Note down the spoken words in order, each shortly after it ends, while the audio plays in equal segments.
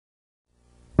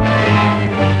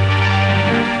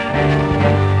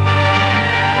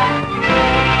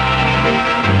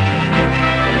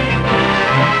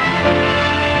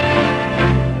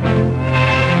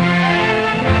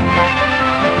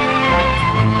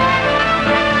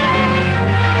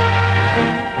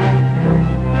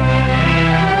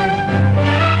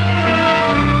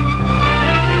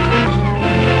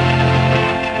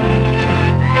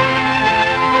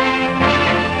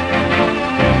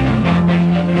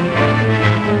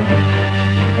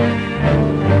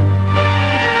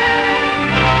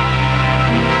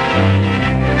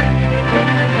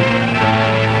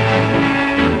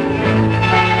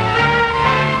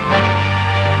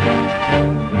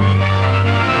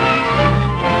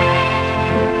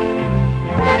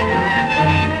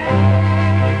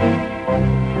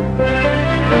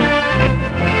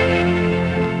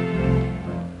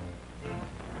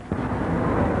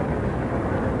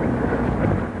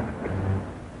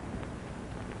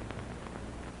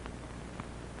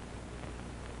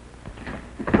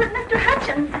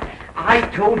directions. I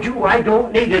told you I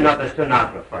don't need another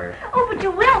stenographer. Oh, but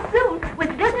you will soon.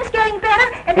 With business getting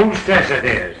better and... Who says it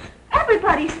is?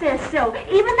 Everybody says so,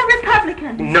 even the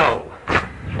Republicans. No.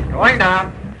 Going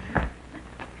down.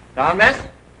 Down, miss?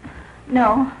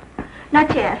 No,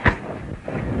 not yet.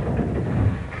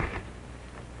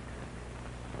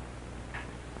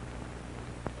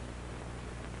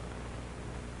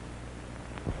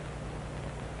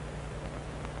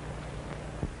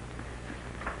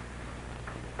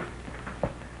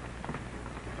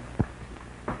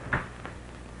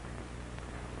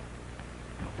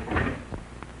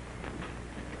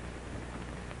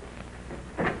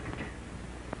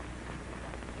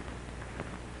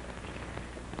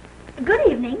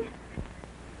 Good evening.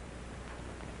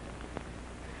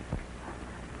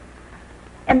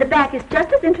 And the back is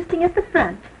just as interesting as the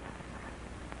front.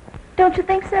 Don't you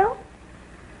think so?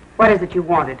 What is it you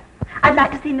wanted? I'd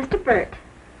like to see Mr. Burt.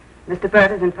 Mr.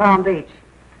 Burt is in Palm Beach.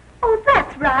 Oh,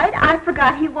 that's right. I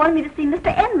forgot he wanted me to see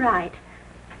Mr. Enright.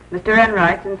 Mr.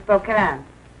 Enright's in Spokane.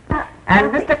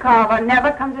 And Mr. Carver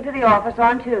never comes into the office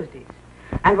on Tuesdays.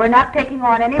 And we're not taking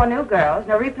on any more new girls,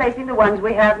 nor replacing the ones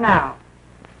we have now.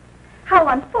 How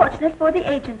unfortunate for the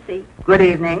agency. Good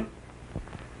evening.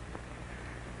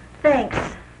 Thanks.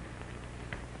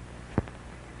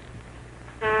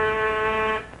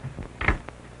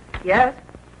 Yes?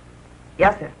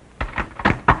 Yes, sir.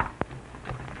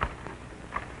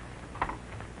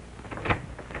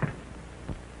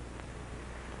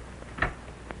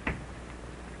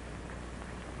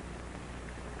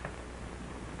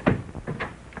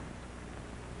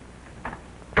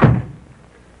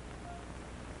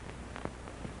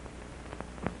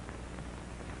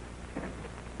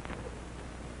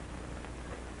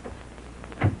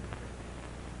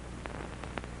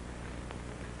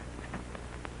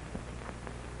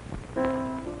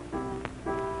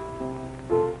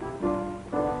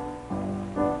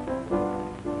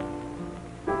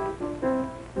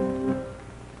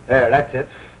 There, that's it.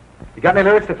 You got any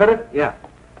lyrics to fit it? Yeah.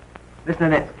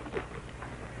 Listen to this.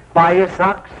 Buy your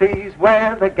socks, sees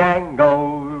where the gang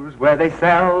goes, where they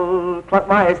sell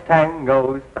Kluckmeyer's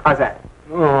tangos. How's that?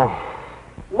 Oh.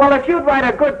 Well, if you'd write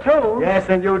a good tune... Yes,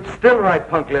 and you'd still write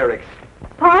punk lyrics.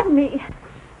 Pardon me.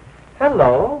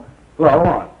 Hello. Well, go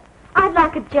on. I'd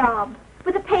like a job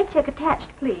with a paycheck attached,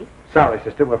 please. Sorry,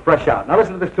 sister, we're fresh out. Now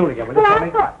listen to this tune again, will you, Well, I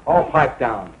Tony? thought- All pipe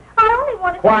down. I only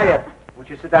wanted Quiet. to... Would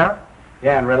you sit down?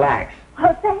 Yeah, and relax.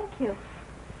 Oh, thank you.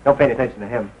 Don't pay any attention to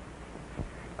him.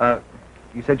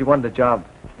 You said you wanted a job.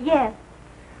 Yes,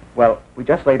 Well, we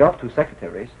just laid off 2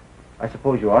 secretaries. I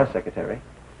suppose you are a secretary.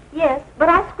 yes, but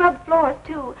I scrub floors,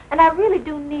 too, and I really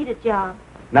do need a job.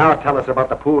 Now tell us about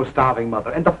the poor starving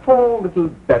mother and the 4 little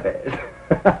bebés.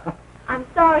 I'm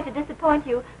sorry to disappoint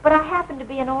you, but I happen to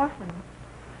be an orphan.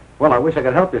 Well, I wish I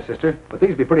could help you, sister, but these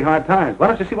would be pretty hard times. Why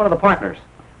don't you see one of the partners?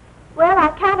 Well, I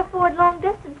can't afford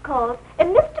long-distance calls,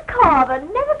 and Mr. Carver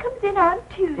never comes in on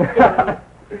Tuesday.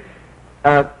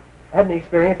 Had any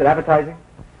experience in advertising?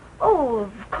 Oh,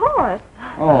 of course.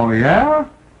 Oh, yeah?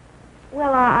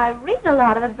 Well, I read a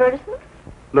lot of advertisements.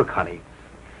 Look, honey,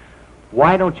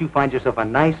 why don't you find yourself a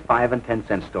nice 5 and 10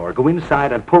 cent store? Go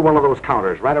inside and pull one of those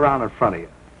counters right around in front of you.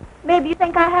 Maybe you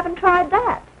think I haven't tried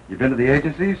that. You been to the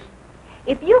agencies?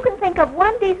 If you can think of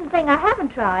one decent thing I haven't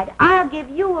tried, I'll give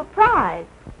you a prize.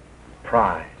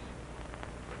 Prize.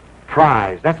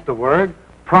 Prize, that's the word.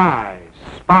 Prize,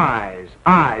 spies,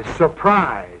 eyes,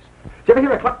 surprise. Did you ever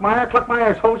hear of Kluckmeyer?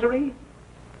 Kluckmeyer's Hosiery?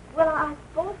 Well, I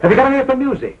suppose... Have you got any of the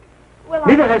music? Well,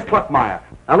 Neither has Kluckmeyer.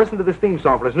 Now listen to this theme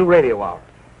song for his new radio hour.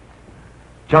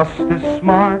 Just as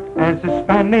smart as the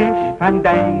Spanish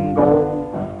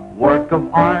fandango, work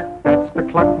of art, that's the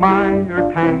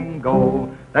Kluckmeyer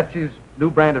tango. That's his new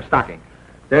brand of stocking.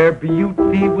 Their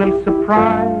beauty will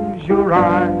surprise your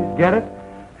eyes, get it?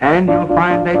 And you'll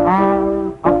find they are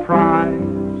a prize.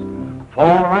 For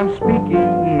I'm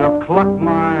speaking of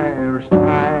Kluckmeyer's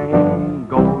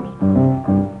tangos.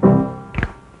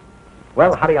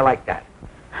 Well, how do you like that?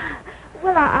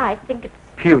 Well, I think it's...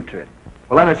 Putrid.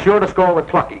 Well, then it's sure to score with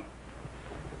Clucky.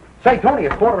 Say, Tony,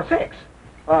 it's 5:45.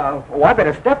 Oh, I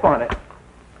better step on it.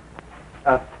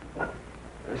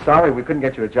 Sorry, we couldn't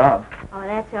get you a job. Oh,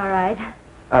 that's all right.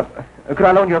 Could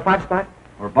I loan you a 5-spot?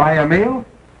 Or buy you a meal?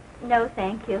 No,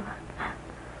 thank you.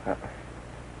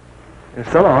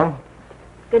 So long.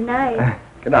 Good night.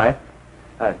 Good night.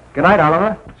 Good night,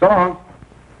 Oliver. So long.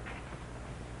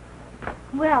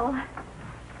 Well,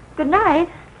 good night.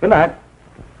 Good night.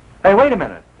 Hey, wait a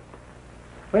minute.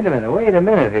 Wait a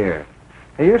minute here.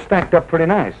 Hey, you're stacked up pretty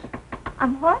nice.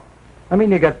 I'm what? I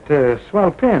mean, you got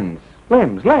swell pins,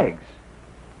 limbs, legs.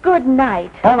 Good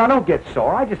night. Oh, now, don't get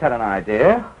sore. I just had an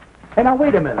idea. Hey, now,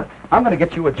 wait a minute. I'm going to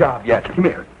get you a job yet. Come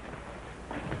here.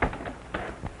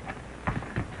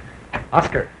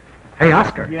 Oscar. Hey,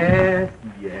 Oscar. Yes.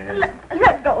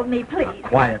 Let go of me, please.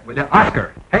 Quiet with you.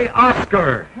 Oscar. Hey,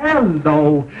 Oscar.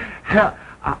 Hello.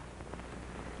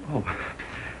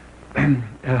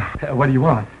 What do you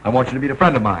want? I want you to meet a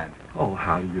friend of mine. Oh,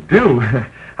 how do you do?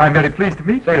 I'm very pleased to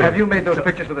meet Say, you. have you made those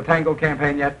pictures for the Tango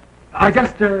campaign yet? I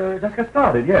just got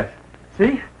started, yes.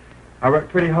 See? I worked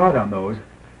pretty hard on those.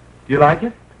 Do you like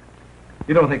it?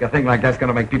 You don't think a thing like that's going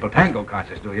to make people tango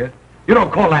conscious, do you? You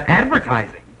don't call that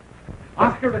advertising.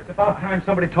 Oscar, it's about time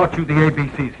somebody taught you the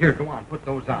ABCs. Here, go on, put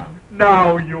those on.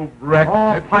 Now you've wrecked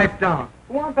it. Pipe down.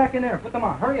 Go on back in there, put them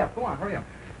on. Hurry up, go on, hurry up.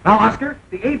 Now, Oscar,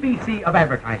 the ABC of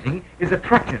advertising is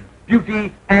attraction,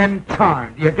 beauty, and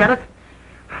charm. Do you get it?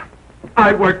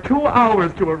 I worked 2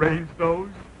 hours to arrange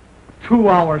those. 2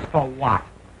 hours for what?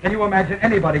 Can you imagine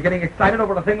anybody getting excited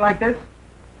over a thing like this?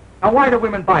 Now, why do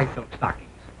women buy silk stockings?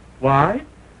 Why?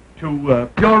 To,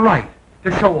 You're right,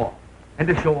 to show off. And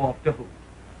to show off to who?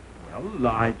 well,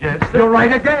 I guess... You're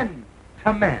right again,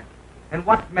 to men. And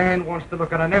what man wants to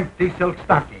look at an empty silk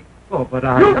stocking? Oh, but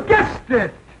I... You guessed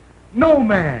it! No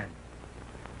man.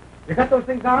 You got those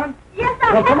things on? Yes,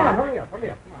 I Well, have. come on, hurry up. Come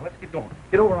on, let's get going.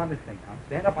 Get over on this thing now.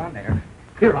 Stand up on there.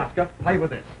 Here, Oscar, play with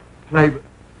this.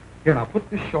 Here, now, put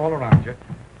this shawl around you.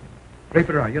 Drape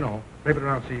it around, drape it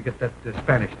around so you get that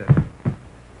Spanish there.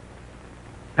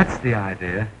 That's the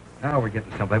idea. Now we're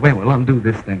getting someplace. Wait, we'll undo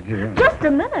this thing here. Just a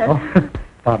minute. Oh,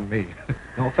 pardon me.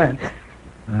 No offense.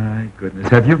 My goodness,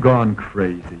 have you gone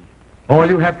crazy? All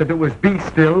you have to do is be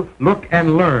still, look,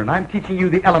 and learn. I'm teaching you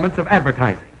the elements of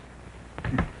advertising.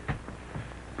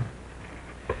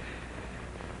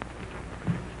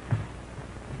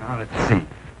 Now, let's see.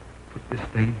 Put this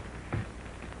thing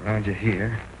around you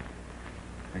here.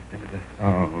 Right into this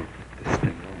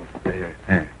thing over there.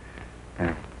 There.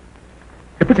 Here,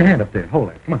 put your hand up there. Hold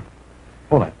it. Come on.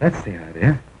 Hold it. That's the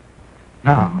idea.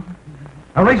 Now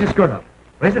raise your skirt up.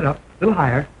 Raise it up. A little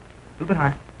higher. A little bit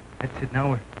higher. That's it.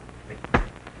 Now we're...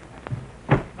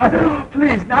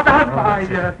 Please, not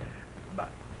that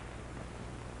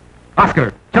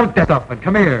Oscar, jump that up and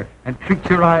come here and treat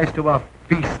your eyes to a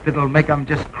feast that'll make 'em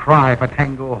just cry for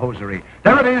Tango Hosiery.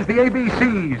 There it is, the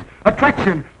ABCs.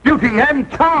 Attraction, beauty, and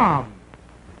charm.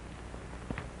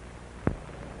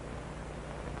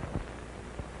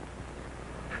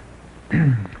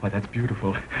 Why, that's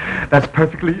beautiful. That's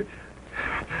perfectly...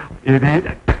 It is.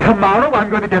 Tomorrow I'm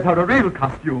going to get her a real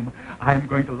costume. I'm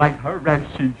going to light her as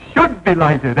she should be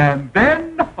lighted, and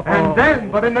then...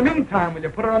 But in the meantime, will you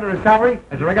put her under a salary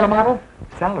as a regular model?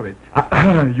 Salary?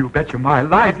 You bet you my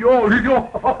life. A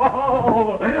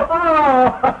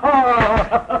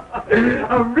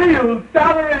real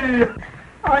salary!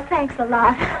 Oh, thanks a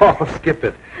lot. Oh, skip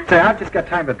it. Say, I've just got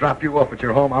time to drop you off at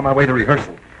your home on my way to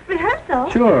rehearsal.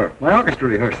 Rehearsal? Sure, my orchestra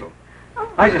rehearsal. Oh.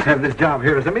 I just have this job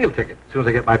here as a meal ticket. As soon as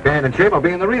I get my band in shape, I'll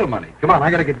be in the real money. Come on, I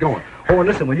gotta get going. Oh, and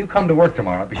listen, when you come to work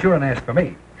tomorrow, be sure and ask for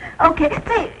me. Okay,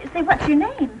 say, what's your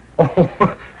name? Oh,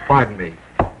 pardon me.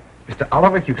 Mr.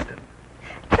 Oliver Huston.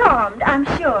 Charmed, I'm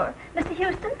sure. Mr.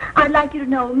 Huston, I'd like you to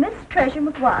know Miss Treasure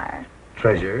McGuire.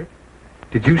 Treasure?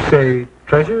 Did you say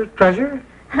treasure?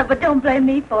 But don't blame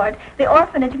me for it. The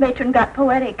orphanage matron got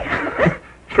poetic.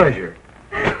 Treasure.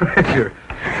 Treasure.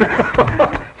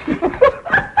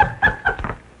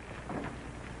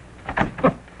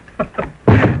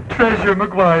 Treasure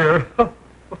McGuire.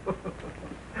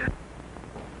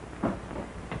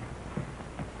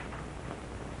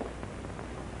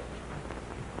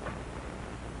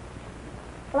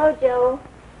 Hello, Joe.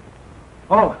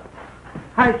 Oh,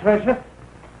 hi, Treasure.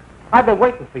 I've been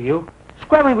waiting for you.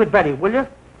 Square me with Betty, will you?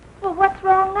 Well, what's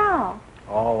wrong now?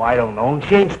 Oh, I don't know.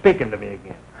 She ain't speaking to me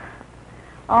again.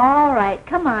 All right,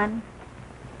 come on.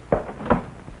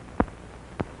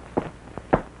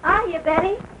 Hiya,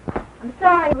 Betty. I'm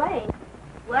sorry I'm late.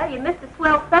 Well, you missed a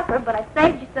swell supper, but I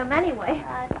saved you some anyway.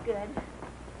 That's good.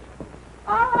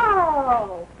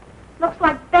 Oh, looks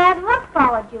like bad luck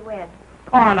followed you in.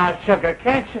 Oh, now, Sugar,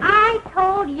 can't you? I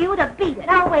told you to beat it.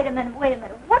 Now, wait a minute.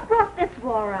 What brought this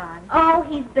war on? Oh,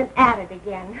 he's been at it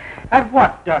again. At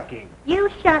what, Ducky? You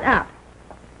shut up.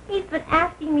 He's been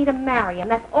asking me to marry him.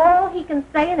 That's all he can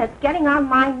say, and it's getting on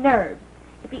my nerves.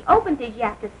 If he opens his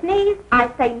yak to sneeze, I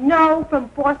say no from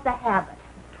force of habit.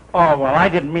 Oh, well, I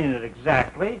didn't mean it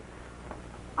exactly.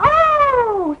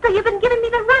 Oh, so you've been giving me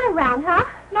the runaround, huh?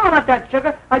 No, not that,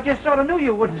 Sugar. I just sort of knew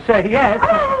you wouldn't say yes.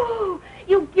 Oh,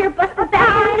 you gear-buster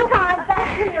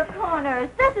back in your corners.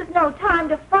 This is no time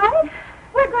to fight.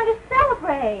 We're going to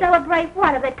celebrate. Celebrate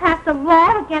what? Have they passed a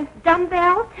law against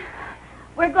dumbbells?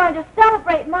 We're going to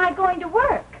celebrate my going to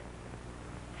work.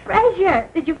 Treasure,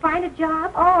 did you find a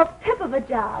job? Oh, a pip of a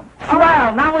job.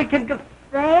 Swell, now we can go...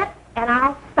 Say it, and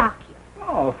I'll sock you.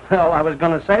 Oh, well, I was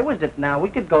going to say was that now we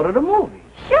could go to the movies.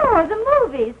 Sure, the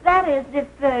movies. That is, if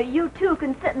you two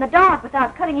can sit in the dark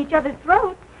without cutting each other's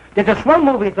throats. There's a swell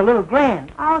movie at the Little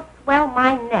Grand. I'll swell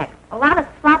my neck. A lot of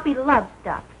sloppy love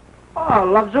stuff. Oh,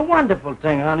 love's a wonderful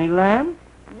thing, honey lamb.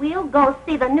 We'll go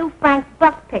see the new Frank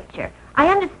Buck picture. I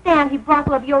understand he brought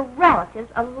two of your relatives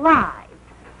alive.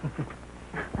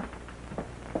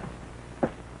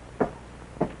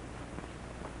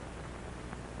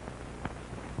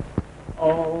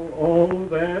 Oh,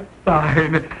 that's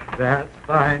fine. That's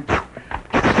fine.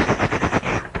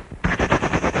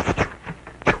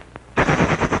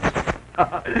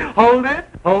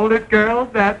 Hold it, girls.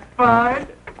 That's fine.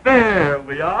 There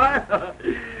we are.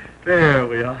 There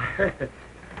we are.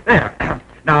 There.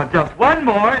 Now, just one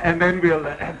more, and then we'll...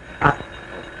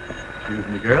 excuse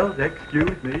me, girls.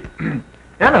 Excuse me.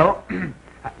 Hello.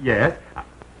 Yes.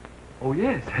 Oh,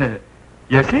 yes.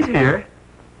 Yes, he's here.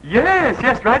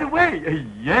 Yes, right away.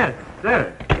 Yes,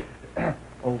 sir.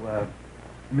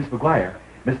 Miss McGuire,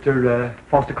 Mr.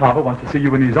 Foster Carver wants to see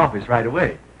you in his office right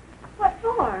away. What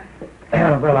for?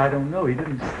 Well, I don't know. He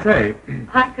didn't say.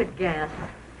 I could guess.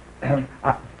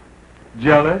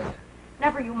 Jealous?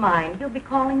 Never you mind. He'll be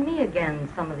calling me again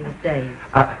some of these days.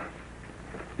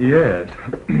 Yes.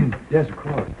 Yes, of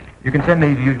course. You can send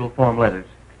me the usual form letters.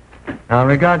 Now, in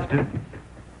regards to...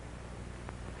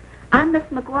 I'm Miss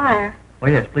McGuire. Oh,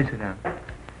 yes, please sit down.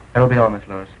 That'll be all, Miss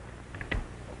Lewis.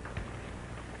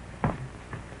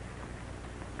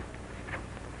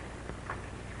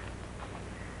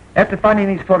 After finding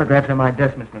these photographs on my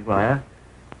desk, Miss McGuire,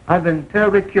 I've been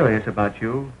terribly curious about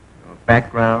you, your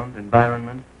background,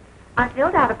 environment. I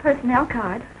filled out a personnel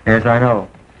card. Yes, I know.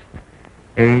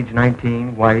 Age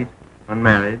 19, white,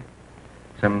 unmarried,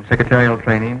 some secretarial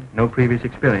training, no previous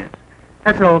experience.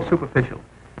 That's all superficial.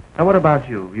 Now, what about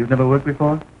you? You've never worked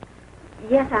before?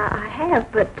 Yes, I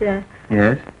have, but...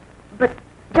 Yes? But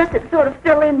just at sort of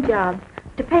fill-in jobs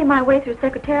to pay my way through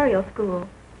secretarial school.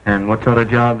 And what sort of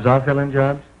jobs are fill-in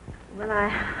jobs? Well,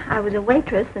 I was a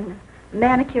waitress and a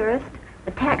manicurist,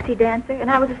 a taxi dancer,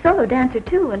 and I was a solo dancer,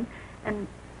 too, and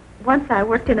once I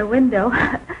worked in a window.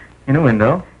 In a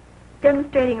window?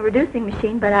 Demonstrating a reducing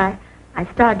machine, but I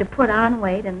started to put on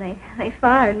weight, and they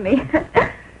fired me. Do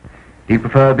you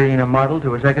prefer being a model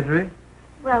to a secretary?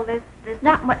 Well, there's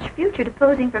not much future to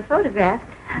posing for photographs.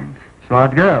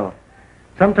 Smart girl.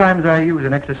 Sometimes I use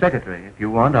an extra secretary. If you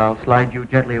want, I'll slide you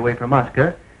gently away from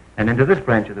Oscar and into this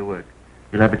branch of the work.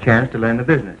 You'll have a chance to learn the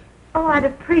business. Oh, I'd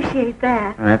appreciate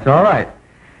that. That's all right.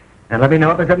 And let me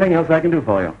know if there's anything else I can do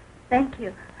for you. Thank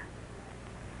you.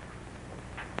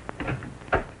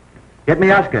 Get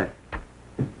me Oscar.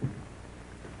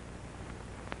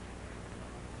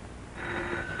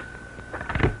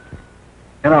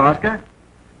 Hello, Oscar.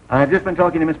 I've just been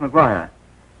talking to Miss McGuire.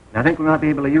 I think we might be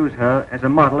able to use her as a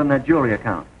model in that jewelry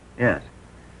account. Yes.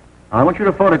 I want you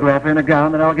to photograph her in a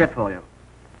gown that I'll get for you.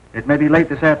 It may be late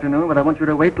this afternoon, but I want you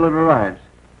to wait till it arrives.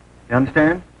 You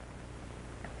understand?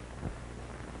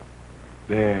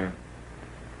 There,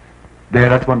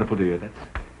 that's wonderful, dear.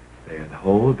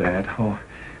 Hold that. Oh,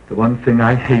 the one thing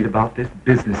I hate about this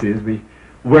business is we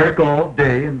work all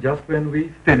day, and just when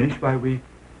we finish, why, we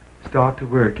start to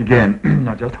work again.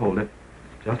 Now, just hold it.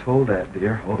 Just hold that,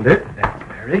 dear. Hold it. That's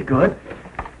very good.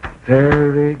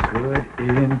 Very good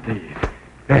indeed.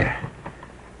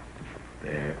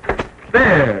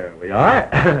 There we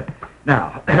are.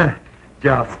 Now,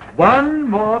 just one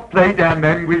more plate, and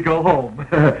then we go home.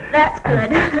 That's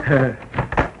good.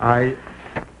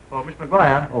 Oh, Miss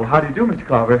McGuire. Oh, how do you do, Mr.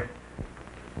 Carver?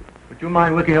 Would you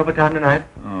mind working overtime tonight?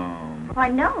 Why,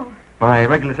 no. My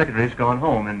regular secretary's gone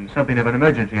home, and something of an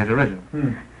emergency has arisen.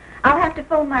 I'll have to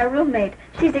phone my roommate.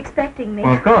 She's expecting me.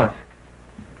 Well, of course.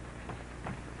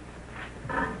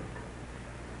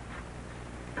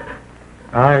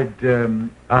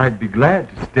 I'd be glad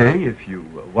to stay if you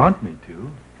want me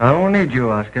to. I won't need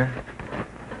you, Oscar.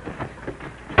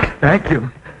 Thank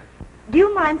you. Do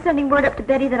you mind sending word up to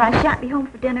Betty that I shan't be home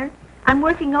for dinner? I'm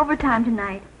working overtime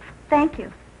tonight. Thank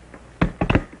you.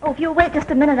 Oh, if you'll wait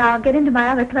just a minute, I'll get into my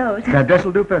other clothes. That dress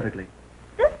will do perfectly.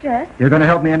 This dress? You're going to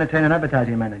help me entertain an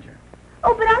advertising manager.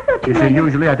 Oh, but I thought you You see, meant...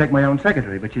 usually I take my own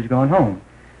secretary, but she's gone home.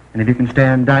 And if you can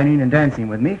stand dining and dancing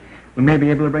with me, we may be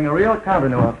able to bring a real counter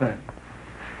to our firm.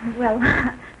 Well,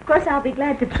 of course I'll be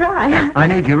glad to try. I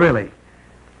need you, really.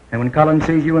 And when Colin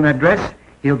sees you in that dress,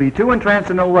 he'll be too entranced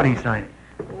to know what he's signing.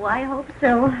 Oh, I hope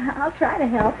so. I'll try to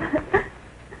help.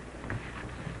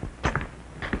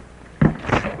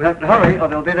 We'll have to hurry, or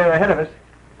they'll be there ahead of us.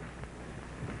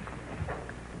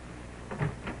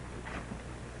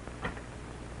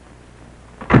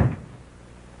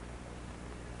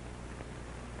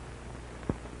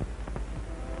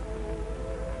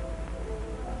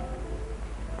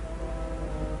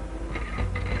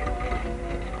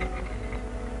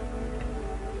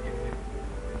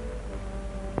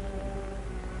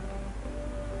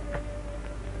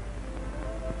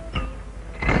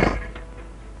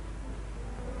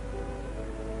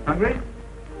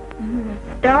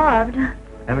 Starved.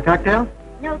 Have a cocktail?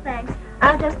 No, thanks.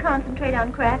 I'll just concentrate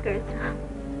on crackers.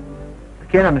 I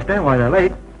can't understand why they're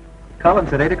late. Collins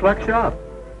said 8 o'clock sharp.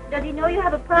 Does he know you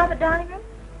have a private dining room?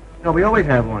 No, we always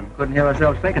have one. Couldn't hear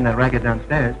ourselves thinking that racket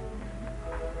downstairs.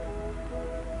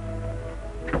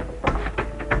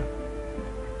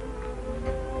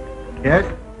 Yes?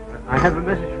 I have a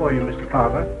message for you, Mr.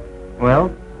 Carver. Well?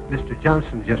 Mr.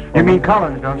 Johnson just phoned. You mean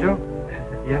Collins, don't you?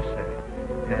 Yes, sir.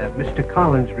 Mr.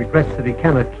 Collins regrets that he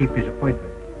cannot keep his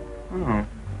appointment. Oh.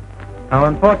 How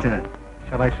unfortunate.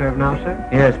 Shall I serve now, sir?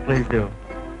 Yes, please do.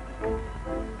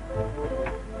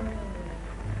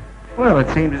 Well, it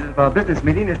seems as if our business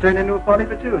meeting has turned into a party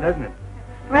for two, doesn't it?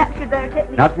 Perhaps you'd better take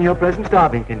me... Not in your present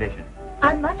starving condition.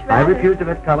 I'd much rather... I refuse to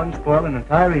let Collins spoil an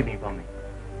entire evening for me.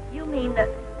 You mean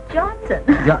Johnson?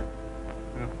 Oh,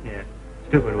 yes.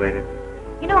 Stupid waiter.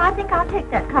 You know, I think I'll take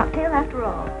that cocktail after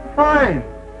all. Fine.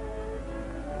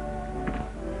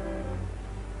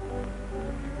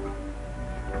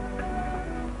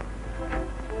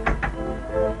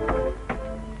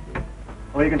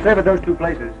 Well, you can save at those two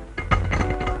places.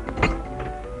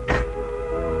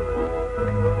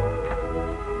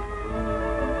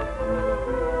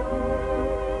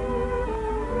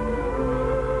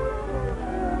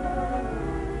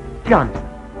 Johnson.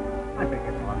 I beg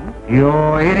your pardon.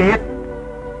 You idiot.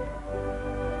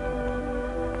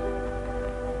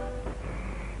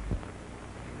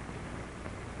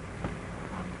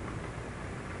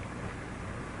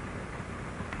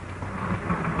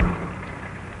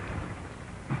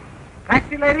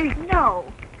 Taxi lady?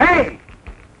 No. Hey!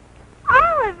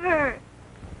 Oliver!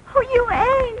 Oh, you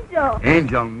angel!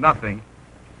 Angel, nothing.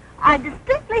 I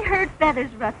distinctly heard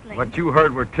feathers rustling. What you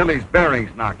heard were Tilly's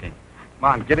bearings knocking.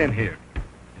 Come on, get in here,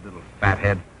 you little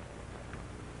fathead.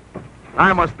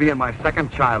 I must be in my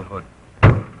second childhood.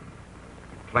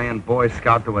 Playing Boy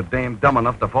Scout to a dame dumb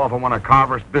enough to fall for one of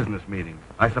Carver's business meetings.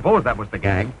 I suppose that was the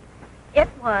gang. It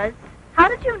was. How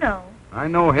did you know? I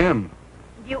know him.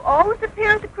 Do you always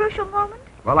appear at the crucial moment?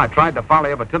 Well, I tried to follow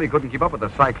you, but Tilly couldn't keep up with the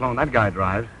cyclone that guy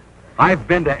drives. I've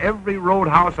been to every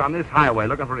roadhouse on this highway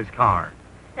looking for his car.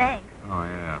 Thanks. Oh,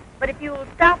 yeah. But if you'll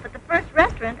stop at the first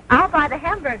restaurant, I'll buy the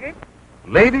hamburgers.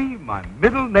 Lady, my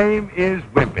middle name is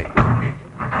Wimpy. Give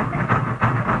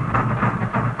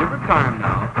her time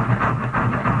now.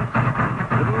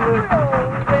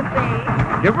 Oh,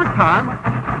 Wimpy. Give her time.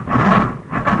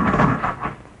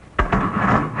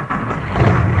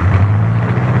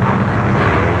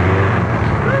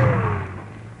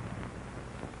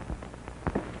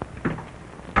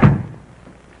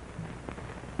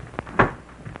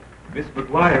 Miss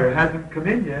McGuire hasn't come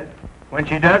in yet. When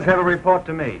she does, have a report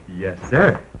to me. Yes,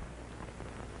 sir.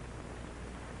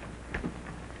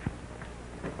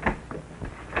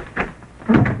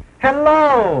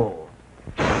 Hello!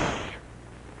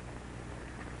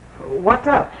 What's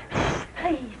up?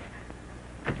 Please.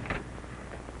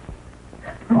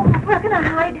 Oh, where can I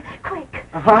hide? Quick.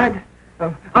 Hide?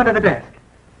 Under the desk.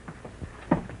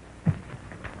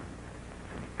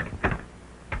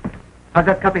 How's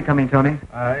that copy coming, Tony?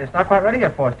 It's not quite ready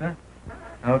yet, Forster.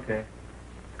 Okay.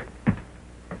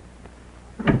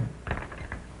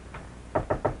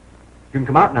 You can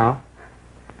come out now.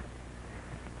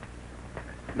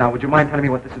 Now, would you mind telling me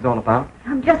what this is all about?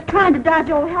 I'm just trying to dodge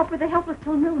old helper the helpless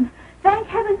till noon. Thank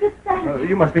heavens it's Saturday.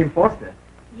 You must be in Forster.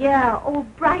 Yeah,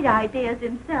 old Bright Ideas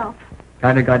himself.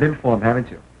 Kind of got in for him, haven't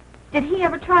you? Did he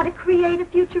ever try to create a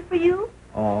future for you?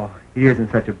 Oh, he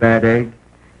isn't such a bad egg.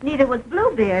 Neither was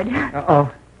Bluebeard.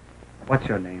 Uh-oh. What's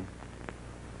your name?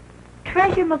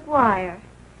 Treasure McGuire.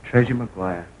 Treasure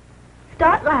McGuire.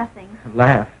 Start laughing.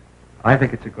 Laugh. I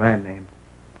think it's a grand name.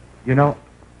 You know,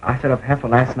 I sat up half of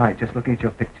last night just looking at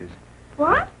your pictures.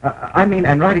 What? I mean,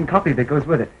 and writing copy that goes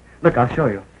with it. Look, I'll show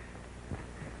you.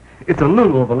 It's a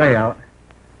little of a layout.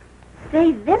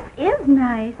 Say, this is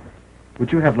nice.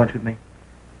 Would you have lunch with me?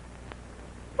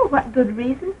 For what good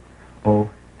reason? Oh,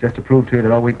 just to prove to you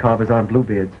that all wheat carvers aren't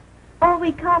Bluebeards. All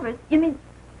we Carvers. You mean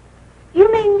you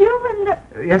and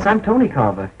the Yes, I'm Tony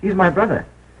Carver. He's my brother.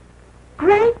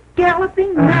 great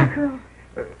galloping mackerel?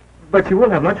 But you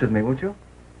will have lunch with me, won't you?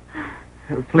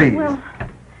 Please. Well,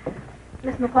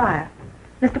 Miss McGuire,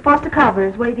 Mr. Foster Carver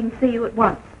is waiting to see you at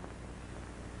once.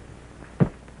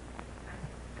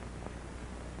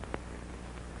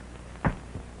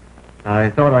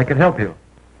 I thought I could help you.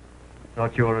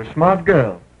 Thought you were a smart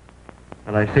girl.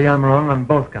 And I see I'm wrong on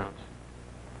both counts.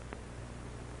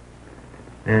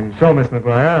 And so, Miss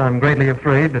McGuire, I'm greatly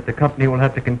afraid that the company will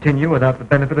have to continue without the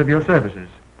benefit of your services.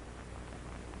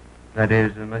 That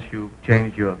is, unless you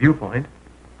change your viewpoint.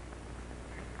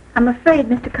 I'm afraid,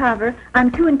 Mr. Carver,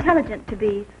 I'm too intelligent to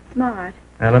be smart.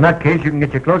 Well, in that case, you can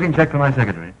get your closing check from my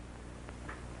secretary.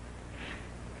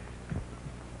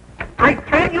 I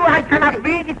tell you, I cannot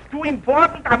wait. It's too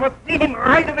important. I must see him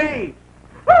right away.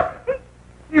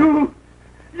 You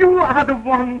are the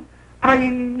one. I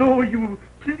know you.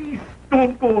 Please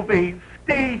don't go away.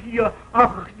 Stay here.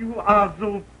 Oh, you are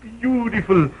so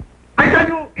beautiful. I tell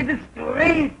you, it is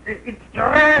great. It's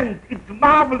grand. It's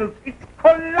marvelous. It's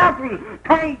colossal.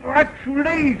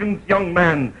 Congratulations, young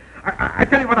man. I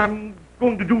tell you what I'm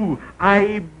going to do.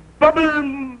 I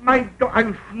snubble my,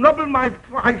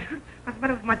 what's the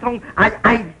matter with my tongue?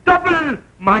 I double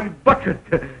my budget.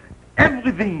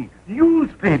 Everything.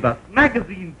 Newspapers,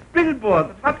 magazines,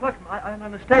 billboards. What? I don't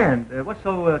understand. What's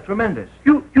so tremendous?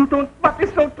 You don't, what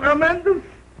is so tremendous?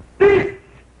 This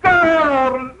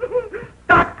girl!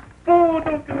 That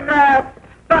photograph,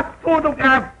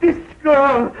 this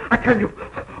girl. I tell you,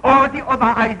 all the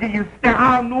other ideas, they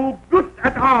are no good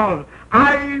at all.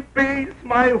 I base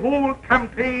my whole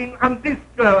campaign on this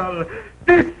girl.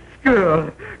 This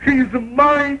girl. She's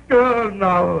my girl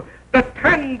now. The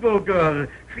Tango girl.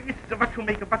 She is what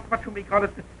you call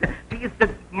it. She is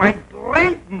my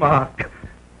trademark.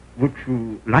 Would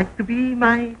you like to be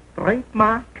my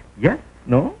trademark? Yes?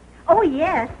 No? Oh,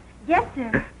 yes. Yes,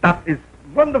 sir. That is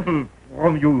wonderful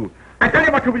from you. I tell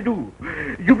you what you will do.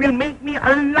 You will make me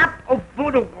a lot of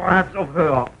photographs of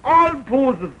her. All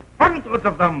poses. Hundreds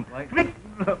of them.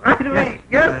 Right away.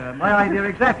 Yes? My idea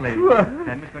exactly. Sure.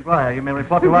 And Miss McGuire, you may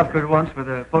report to Oscar at once for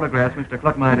the photographs Mr.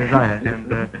 Kluckmeyer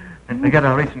desires and get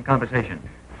our recent conversation.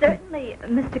 Certainly,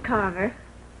 Mr. Carver.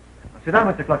 Sit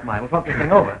down, Mr. Kluckmeyer. We'll talk this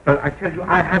thing over. I tell you,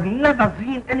 I have never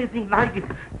seen anything like it.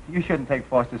 You shouldn't take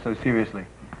Foster so seriously.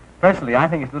 Personally, I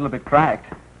think it's a little bit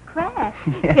cracked. Crack.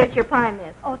 Yes. Here's your pie,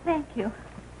 miss. Oh, thank you.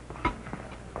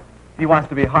 He wants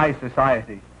to be high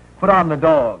society. Put on the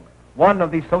dog. One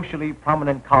of these socially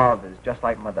prominent Carvers, just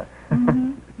like Mother.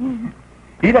 Mm-hmm.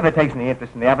 He never takes any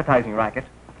interest in the advertising racket.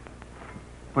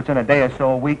 Puts in a day or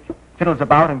so a week, fiddles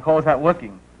about, and calls that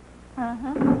working.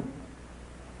 Uh-huh.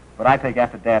 But I take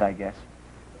after Dad, I guess.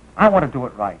 I want to do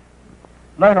it right.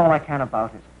 Learn all I can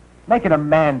about it. Make it a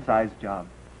man-sized job.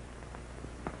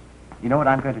 You know what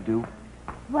I'm going to do?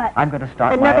 What? I'm going to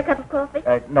start Another cup of coffee?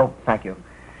 No, thank you.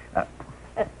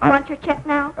 Want your check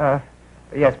now?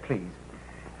 Yes, please.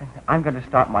 I'm going to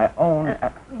start my own...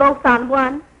 Both on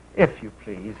one? If you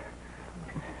please.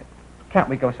 Can't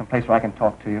we go someplace where I can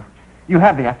talk to you? You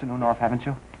have the afternoon off, haven't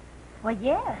you? Well,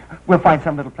 yes. We'll find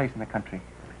some little place in the country.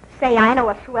 Say, I know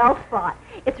a swell spot.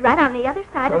 It's right on the other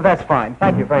side Oh, that's fine.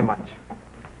 Thank you very much.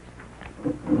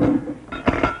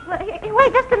 Well,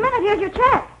 wait just a minute. Here's your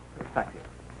check. Thank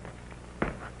you.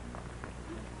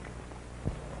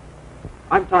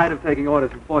 I'm tired of taking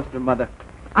orders from Foster and Mother.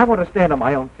 I want to stand on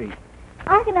my own feet.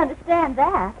 I can understand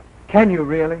that. Can you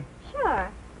really? Sure.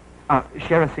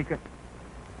 Share a secret?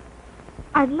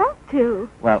 I'd love to.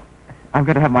 Well, I'm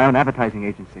going to have my own advertising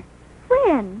agency.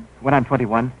 When? When I'm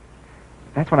 21.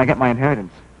 That's when I get my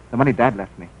inheritance. The money Dad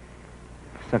left me.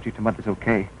 Subject to Mother's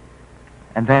okay.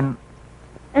 And then...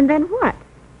 And then what?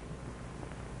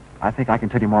 I think I can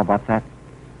tell you more about that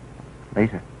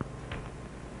later.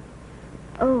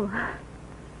 Oh.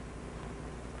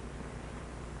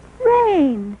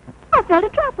 Rain. I felt a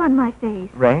drop on my face.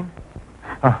 Rain?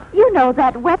 You know,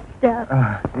 that wet stuff.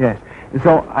 Yes.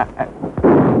 So,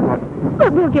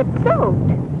 But we'll get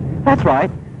soaked. That's right.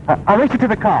 I'll race you to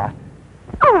the car.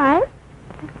 All right.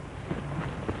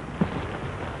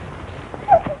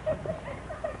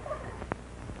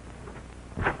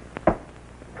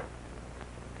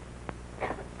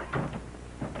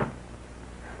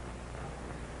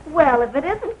 Well, if it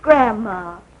isn't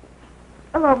Grandma.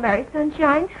 Hello, Mary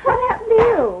Sunshine. What happened to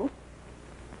you?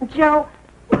 Joe,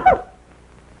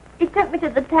 he took me to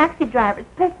the taxi driver's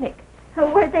picnic.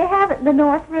 Where'd they have it? In the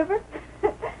North River?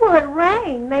 Well, it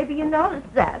rained. Maybe you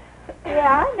noticed that.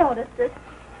 Yeah, I noticed it.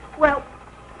 Well,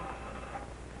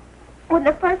 when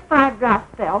the first 5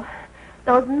 drops fell,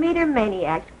 those meter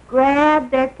maniacs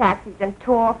grabbed their taxis and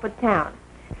tore for town.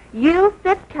 You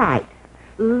sit tight,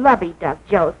 lovey-duck,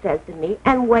 Joe says to me,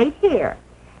 and wait here.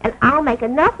 And I'll make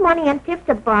enough money and tips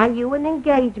to buy you an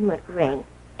engagement ring.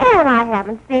 And I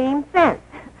haven't seen him since.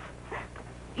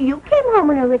 You came home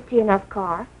in a ritzy enough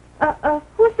car.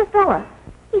 Who's the fella?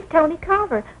 He's Tony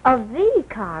Carver of the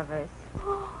Carvers.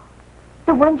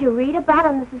 The ones you read about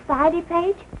on the society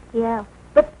page? Yeah,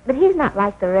 but he's not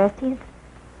like the rest.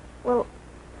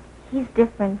 He's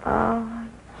different. Oh.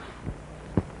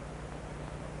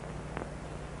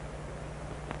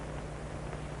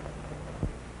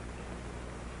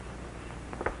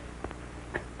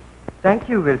 Thank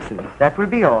you, Wilson. That will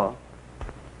be all.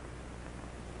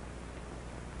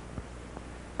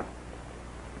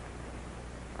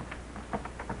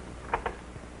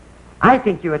 I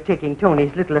think you are taking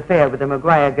Tony's little affair with the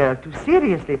McGuire girl too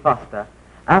seriously, Foster.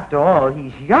 After all,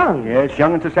 he's young. Yes,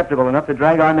 young and susceptible enough to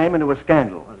drag our name into a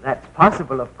scandal. Well, that's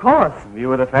possible, of course. In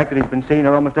view of the fact that he's been seeing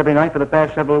her almost every night for the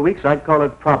past several weeks, I'd call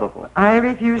it probable. I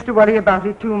refuse to worry about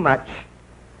it too much.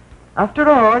 After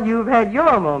all, you've had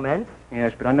your moments.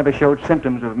 Yes, but I never showed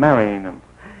symptoms of marrying them.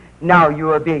 Now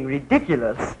you are being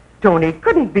ridiculous. Tony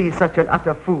couldn't be such an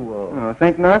utter fool. Oh,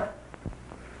 think not?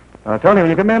 Tony, will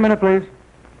you come here a minute, please?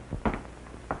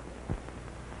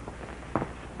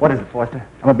 What is it, Foster?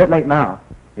 I'm a bit late now.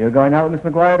 You're going out with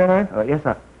Miss McGuire tonight? Yes,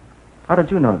 sir. How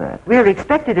did you know that? We're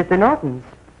expected at the Nortons.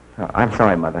 Oh, I'm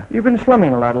sorry, Mother. You've been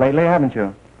slumming a lot lately, haven't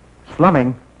you?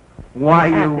 Slumming? Why,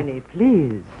 you... Anthony,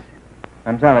 please.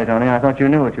 I'm sorry, Tony. I thought you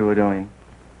knew what you were doing.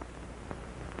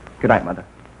 Good night, Mother.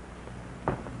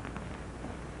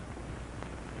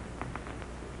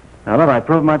 Now, have I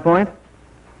proved my point?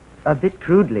 A bit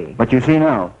crudely. But you see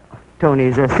now.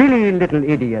 Tony's a silly little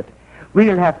idiot.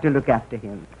 We'll have to look after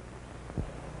him.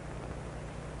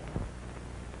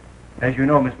 As you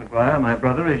know, Miss McGuire, my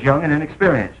brother is young and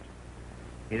inexperienced.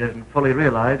 He doesn't fully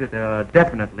realize that there are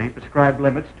definitely prescribed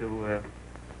limits to,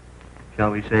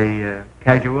 shall we say,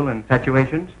 casual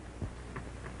infatuations.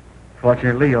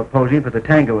 Fortunately, your posing for the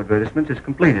Tango advertisements is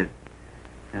completed.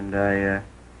 And I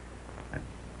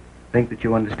think that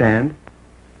you understand.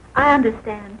 I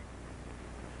understand.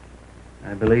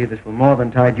 I believe this will more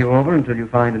than tide you over until you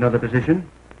find another position.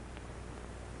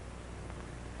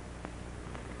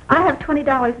 I have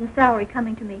 $20 in salary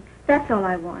coming to me. That's all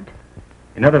I want.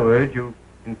 In other words, you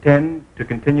intend to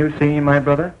continue seeing my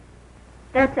brother?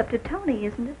 That's up to Tony,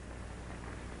 isn't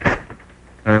it?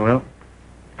 Very well.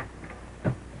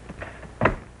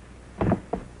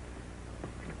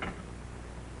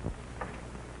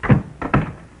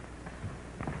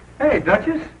 Hey,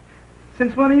 Duchess.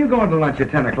 Since when are you going to lunch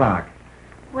at 10 o'clock?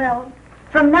 Well,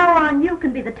 from now on, you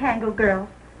can be the Tango girl.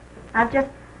 I've just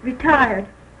retired.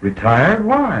 Retired?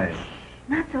 Why?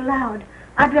 Not so loud.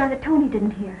 I'd rather Tony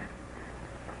didn't hear.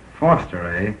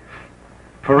 Foster, eh?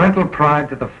 Parental pride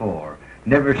to the fore.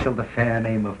 Never shall the fair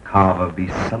name of Carver be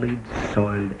sullied,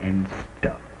 soiled, and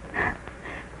stuffed.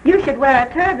 You should wear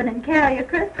a turban and carry a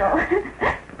crystal.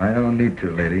 I don't need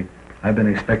to, lady. I've been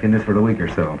expecting this for a week or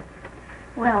so.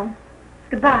 Well,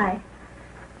 goodbye.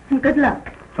 And good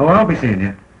luck. Oh, I'll be seeing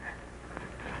you.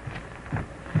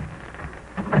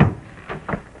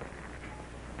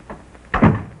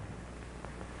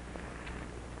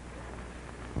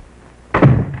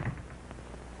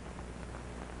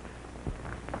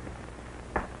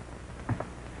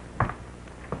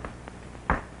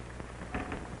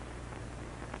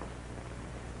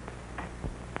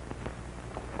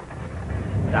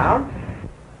 Down?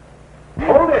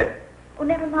 Hold it! Oh,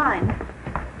 never mind.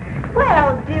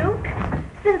 Well, Duke,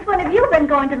 since when have you been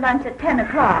going to lunch at 10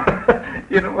 o'clock?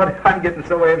 You know what? I'm getting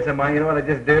so amped, you know what I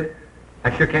just did?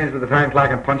 I shook hands with the time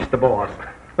clock and punched the boss.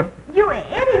 You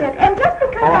idiot. And just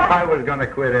because I was going to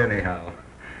quit anyhow.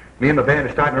 Me and the band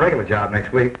are starting a regular job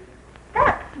next week.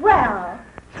 That's swell.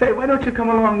 Say, why don't you come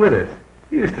along with us?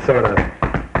 You used to sort of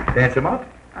dance them up.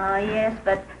 Oh, yes,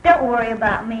 but don't worry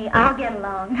about me. I'll get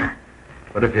along.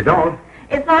 But if you don't...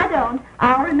 If I don't,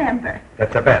 I'll remember.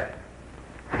 That's a bet.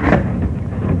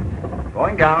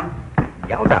 Going down.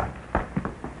 Yelled out.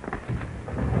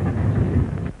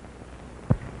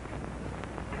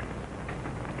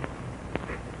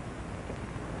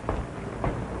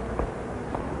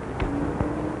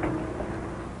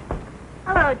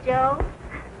 Hello, Joe.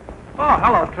 Oh,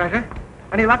 hello, Treasure.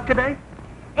 Any luck today?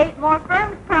 8 more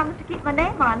firms promised to keep my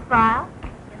name on file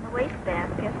in the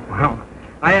wastebasket. Well,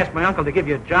 I asked my uncle to give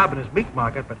you a job in his meat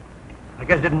market, but I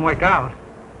guess it didn't work out.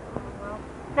 Well,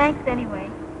 thanks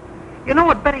anyway. You know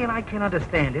what Betty and I can't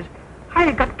understand is how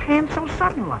you got canned so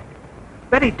sudden like.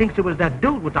 Betty thinks it was that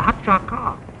dude with the hotshot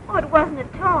car. Oh, it wasn't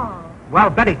at all. Well,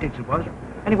 Betty thinks it was.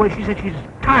 Anyway, she said she's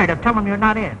tired of telling you're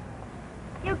not in.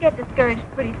 You'll get discouraged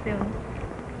pretty soon.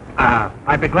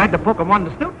 I'd be glad to poke him one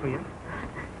to snoot for you.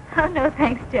 Oh, no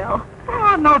thanks, Joe.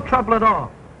 Oh, no trouble at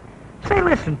all. Say,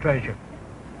 listen, Treasure.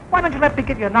 Why don't you let me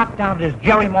give you a knockdown to this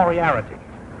Jerry Moriarty?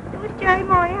 Who's Jerry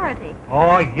Moriarty?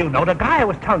 Oh, you know, the guy I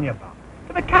was telling you about.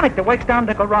 The mechanic that works down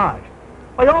the garage.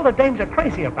 Why, all the dames are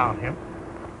crazy about him.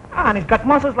 And he's got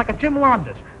muscles like a Jim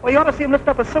Londas. Well, you ought to see him lift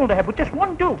up a cylinder head with just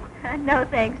one duke. No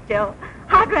thanks, Joe.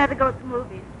 I'd rather go to the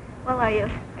movies. Well, are you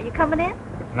coming in?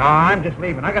 No, I'm just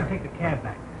leaving. I gotta take the cab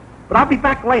back. But I'll be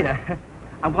back later.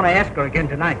 I'm gonna ask her again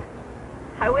tonight.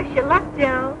 I wish you luck,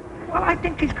 Joe. Well, I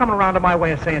think she's coming around to my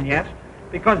way of saying yes.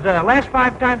 Because the last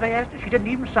 5 times I asked her, she didn't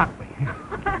even suck me.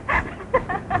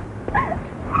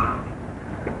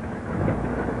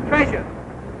 Treasure.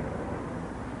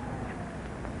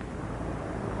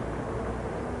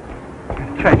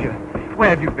 Treasure, where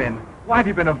have you been? Why have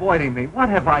you been avoiding me? What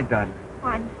have I done?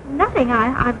 Why, nothing.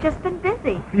 I've just been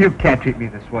busy. You can't treat me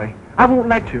this way. I won't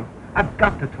let you. I've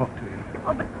got to talk to you.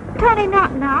 Oh, but Tony,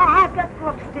 not now. I've got to go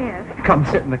upstairs. Come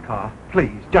sit in the car,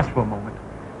 please, just for a moment.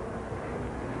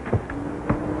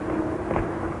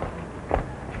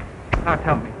 Now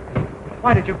tell me,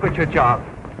 why did you quit your job?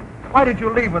 Why did you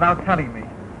leave without telling me?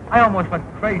 I almost went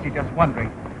crazy just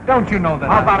wondering. Don't you know that?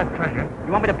 How about it, Treasure?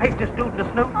 You want me to paste this dude to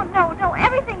Snoop? Oh, no,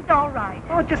 everything's all right.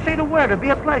 Oh, just say the word. It'd be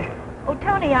a pleasure. Oh,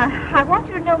 Tony, I want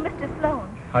you to know Mr. Sloan.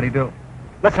 How do you do?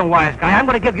 Listen, wise guy, I'm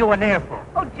going to give you an earful.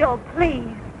 Oh, Joe, please.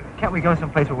 Can't we go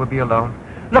someplace where we'll be alone?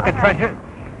 Look at Treasure.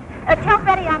 Tell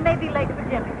Betty I may be late for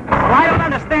dinner. Well, I don't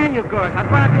understand you girls. I'm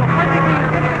going to do a friendly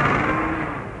thing.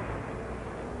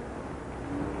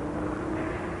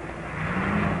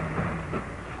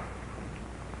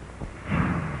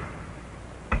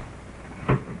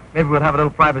 Maybe we'll have a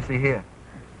little privacy here.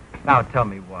 Now tell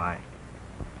me why.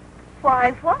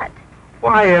 Why, what?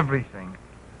 Why everything?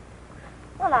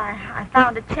 Well, I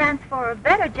found a chance for a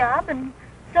better job, and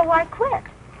so I quit.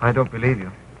 I don't believe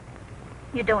you.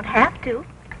 You don't have to.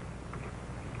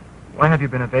 Why have you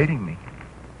been evading me?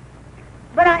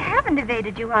 But I haven't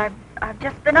evaded you. I've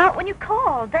just been out when you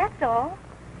called, that's all.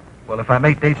 Well, if I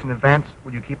make dates in advance,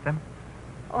 will you keep them?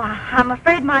 Oh, I'm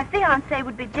afraid my fiancé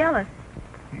would be jealous.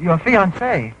 Your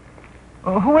fiancé?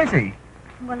 Oh, who is he?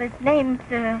 Well, his name's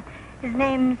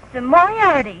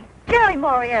Moriarty. Jerry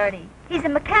Moriarty. He's a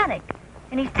mechanic,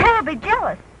 and he's terribly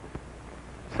jealous.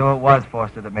 So it was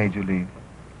Foster that made you leave.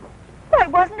 Well, it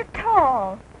wasn't at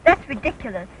all. That's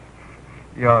ridiculous.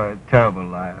 You're a terrible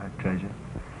liar, Treasure.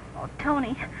 Oh,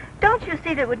 Tony, don't you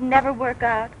see that it would never work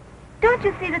out? Don't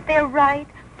you see that they're right?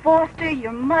 Foster,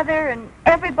 your mother, and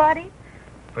everybody?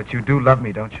 But you do love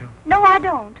me, don't you? No, I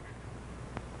don't.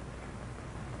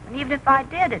 And even if I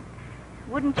did, it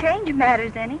wouldn't change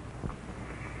matters any.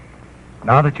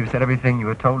 Now that you've said everything you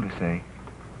were told to say,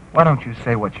 why don't you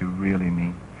say what you really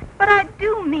mean? But I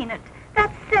do mean it.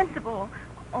 That's sensible.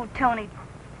 Oh, Tony,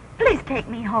 please take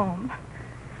me home.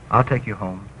 I'll take you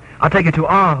home. I'll take you to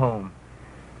our home.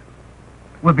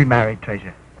 We'll be married,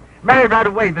 Treasure. Married right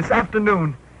away this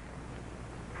afternoon.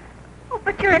 Oh,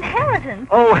 but your inheritance.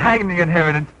 Oh, hang the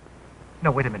inheritance.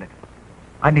 No, wait a minute.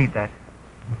 I need that.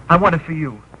 I want it for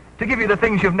you. To give you the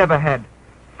things you've never had.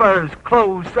 Furs,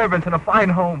 clothes, servants, and a fine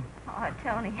home. Oh,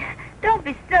 Tony, don't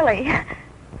be silly.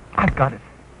 I've got it.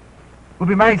 We'll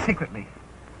be married secretly.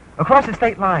 Across the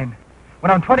state line.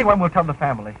 When I'm 21, we'll tell the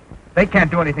family. They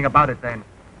can't do anything about it then.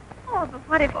 Oh, but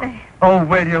what if they... Oh,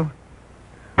 will you?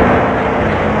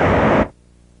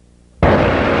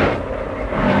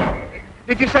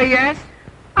 Did you say yes?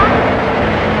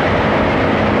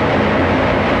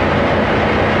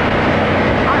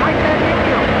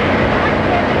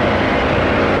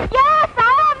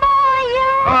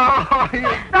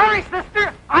 Sorry,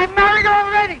 sister. I'm married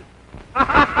already.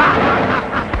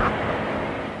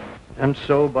 And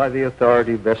so, by the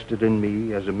authority vested in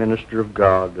me as a minister of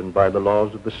God and by the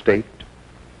laws of the state,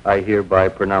 I hereby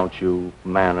pronounce you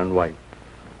man and wife.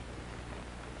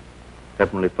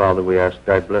 Heavenly Father, we ask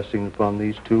thy blessing upon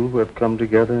these two who have come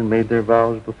together and made their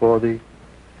vows before thee.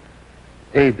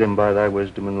 Aid them by thy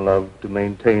wisdom and love to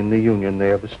maintain the union they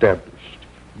have established.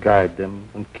 Guide them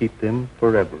and keep them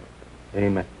forever.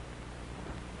 Amen.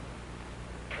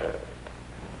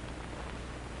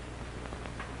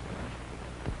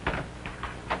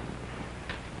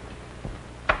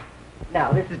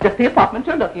 Now, this is just the apartment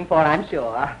you're looking for, I'm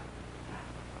sure.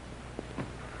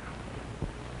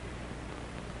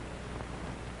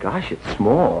 Gosh, it's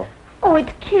small. Oh,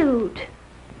 it's cute.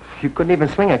 You couldn't even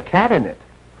swing a cat in it.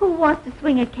 Who wants to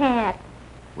swing a cat?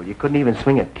 Well, you couldn't even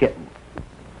swing a kitten.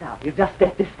 Now, you just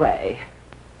step this way.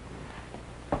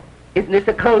 Isn't this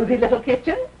a cozy little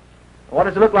kitchen? What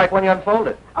does it look like when you unfold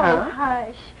it? Oh,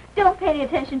 hush. Don't pay any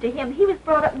attention to him. He was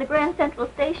brought up in the Grand Central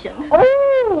Station.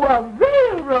 Oh, a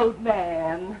railroad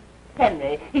man.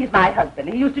 Henry, he's my husband.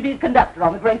 He used to be a conductor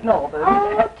on the Great Northern.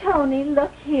 Oh, Tony,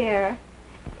 look here.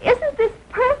 Isn't this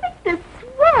perfect? This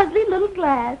swazzly little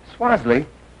glass. Swazzly?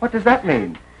 What does that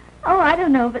mean? Oh, I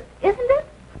don't know, but isn't it?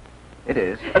 It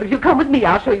is. Well, if you come with me,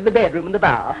 I'll show you the bedroom and the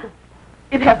bath.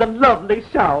 It has a lovely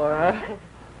shower.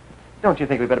 Don't you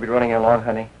think we better be running along,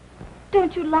 honey?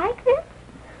 Don't you like this?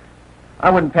 I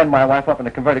wouldn't pen my wife up in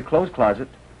a converted clothes closet.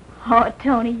 Oh,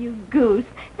 Tony, you goose.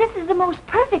 This is the most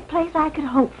perfect place I could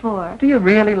hope for. Do you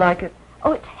really like it?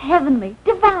 Oh, it's heavenly,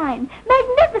 divine,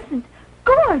 magnificent,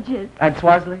 gorgeous. And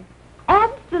Swazzly?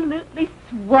 Absolutely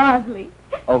swazzly.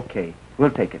 Okay, we'll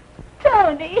take it.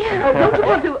 Tony. Oh, don't you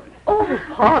want to... Oh,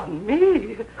 pardon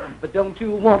me. But don't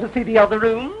you want to see the other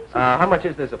rooms? How much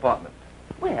is this apartment?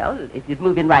 Well, if you'd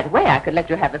move in right away, I could let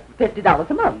you have it for $50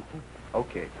 a month.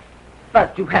 Okay.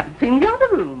 But you haven't seen the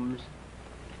other rooms.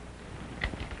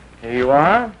 Here you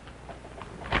are.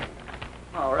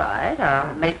 All right,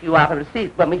 I'll make you out a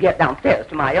receipt when we get downstairs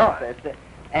to my office.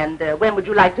 And when would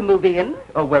you like to move in?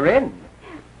 Oh, we're in.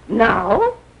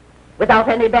 Now? Without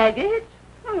any baggage?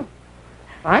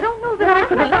 I don't know that I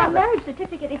could allow a marriage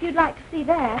certificate if you'd like to see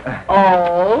that.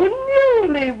 Oh,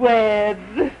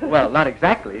 newlyweds. Well, not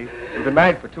exactly. We've been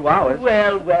married for 2 hours.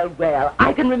 Well.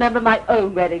 I can remember my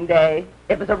own wedding day.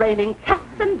 It was raining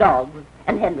cats and dogs.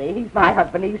 And Henry, he's my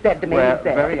husband, he said to me, We're he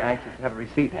said... very anxious to have a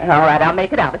receipt. All right, I'll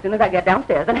make it out as soon as I get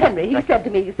downstairs. And Henry, he said to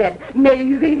me, he said,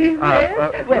 Maisie...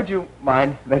 Would you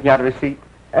mind making out a receipt?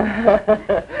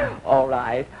 All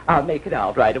right, I'll make it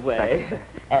out right away.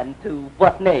 And to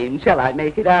what name shall I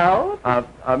make it out? Mr.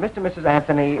 and Mrs.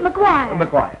 Anthony... McGuire.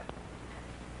 McGuire.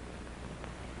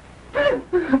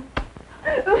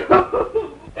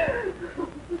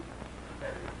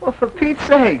 Well, for Pete's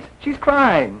sake, she's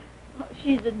crying. Oh,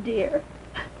 she's a dear.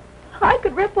 I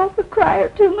could rip off a crier,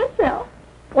 too, myself.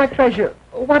 Why, Treasure,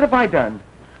 what have I done?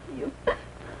 You...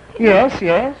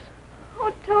 Yes.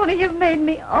 Oh, Tony, you've made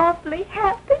me awfully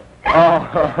happy.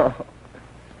 Oh.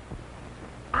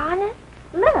 Honest?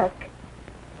 Look.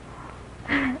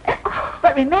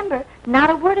 But remember, not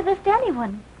a word of this to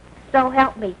anyone. So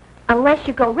help me, unless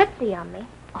you go ritzy on me.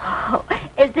 Oh,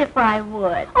 as if I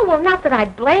would. Oh, well, not that I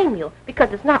blame you,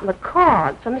 because it's not in the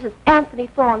cards for Mrs. Anthony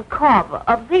Thorne Carver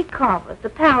of the Carvers to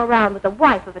pal around with the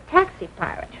wife of a taxi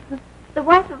pirate. The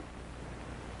wife of...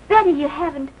 Betty, you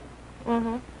haven't...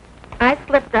 Mm-hmm. I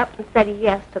slipped up and said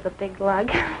yes to the big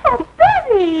lug. Oh,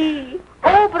 Betty!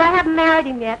 Oh, but I haven't married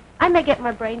him yet. I may get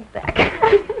my brains back.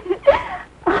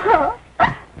 Oh.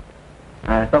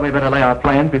 I thought we'd better lay our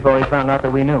plans before he found out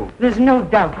that we knew. There's no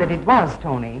doubt that it was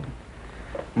Tony.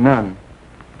 None.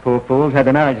 Poor fools had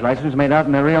their marriage license made out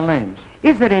in their real names.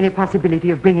 Is there any possibility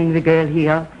of bringing the girl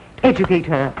here, educate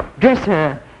her, dress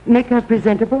her, make her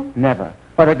presentable? Never.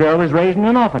 But a girl was raised in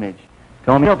an orphanage.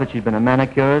 Told me that she'd been a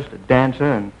manicurist, a dancer,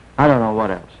 and I don't know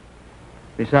what else.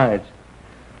 Besides,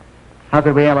 how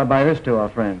could we alibi this to our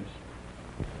friends?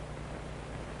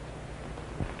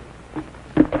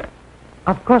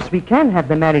 Of course we can have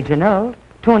the marriage annulled.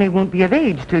 Tony won't be of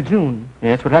age till June.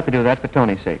 Yes, we'll have to do that for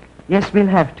Tony's sake. Yes, we'll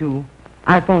have to.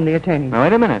 I'll phone the attorney. Now,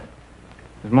 wait a minute.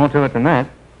 There's more to it than that.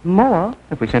 More?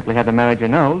 If we simply have the marriage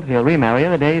annulled, he'll remarry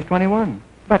her the day he's 21.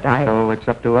 But So it's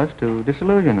up to us to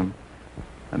disillusion him.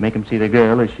 And make him see the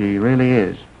girl as she really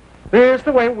is. There's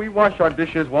the way we wash our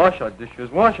dishes, wash our dishes,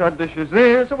 wash our dishes.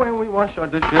 There's the way we wash our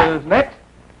dishes. Next.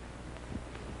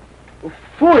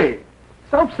 Phooey!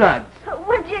 Soap suds.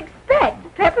 What'd you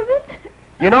expect? Peppermint?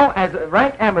 You know, as a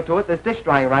rank amateur at this dish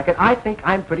drying racket, I think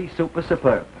I'm pretty super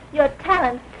superb. Your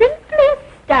talent simply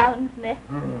astounds me.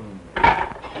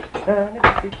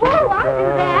 Whoa,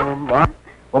 I'll do that.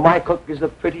 Well, my cook is the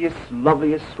prettiest,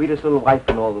 loveliest, sweetest little wife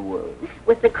in all the world.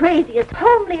 With the craziest,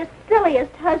 homeliest,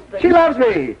 silliest husband. She loves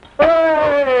me.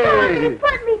 Tony, Hey!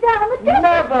 put me down. The dishes,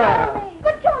 Never. Tony.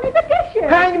 But Tony, the dishes.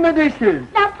 Hang the dishes.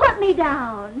 Now put me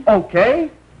down.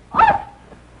 Okay. Oh!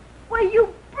 Well,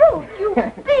 you brute, you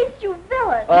beast, you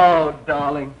villain. Oh,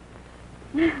 darling.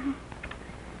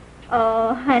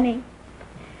 Oh, honey.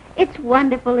 It's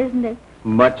wonderful, isn't it?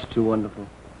 Much too wonderful.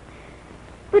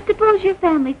 But suppose your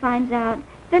family finds out,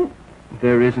 then...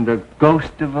 There isn't a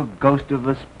ghost of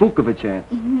a spook of a chance.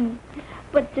 Mm-hmm.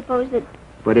 But suppose that...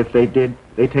 But if they did,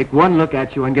 they'd take one look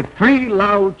at you and get 3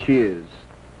 loud cheers.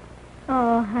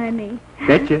 Oh, honey.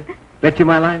 Betcha. Betcha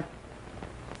my life.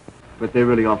 But they're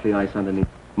really awfully nice underneath.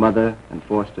 Mother and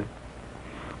Forster.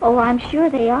 Oh, I'm sure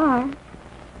they are.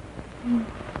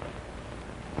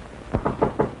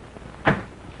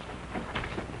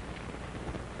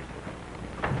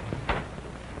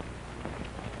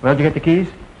 Well, did you get the keys?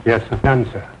 Yes, sir. None,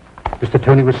 sir. Mr.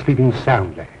 Tony was sleeping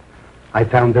soundly. I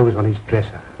found those on his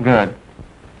dresser. Good.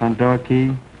 Front door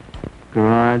key,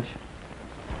 garage,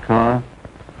 car.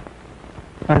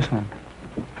 This one.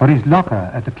 For his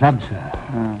locker at the club, sir.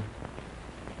 Oh.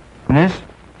 And this?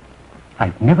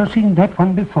 I've never seen that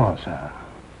one before, sir.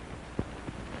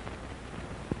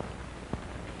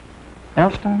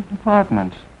 Elston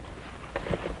Apartments.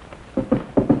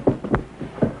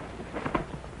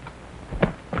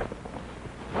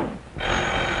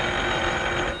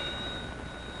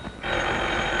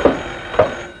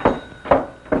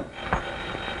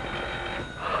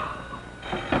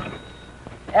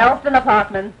 Elston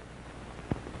Apartments.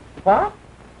 What?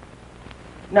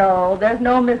 No, there's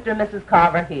no Mr. and Mrs.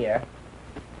 Carver here.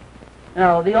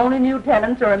 No, the only new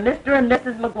tenants are a Mr. and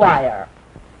Mrs. McGuire.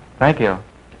 Thank you.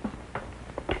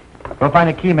 Go find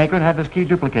a key maker and have this key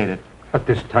duplicated. At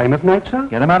this time of night, sir?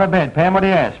 Get him out of bed. Pay him what he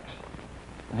asks.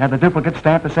 And have the duplicate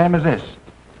stamped the same as this.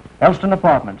 Huston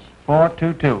Apartments,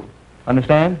 422.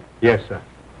 Understand? Yes, sir.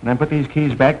 And then put these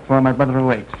keys back before my brother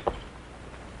awaits.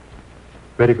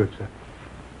 Very good, sir.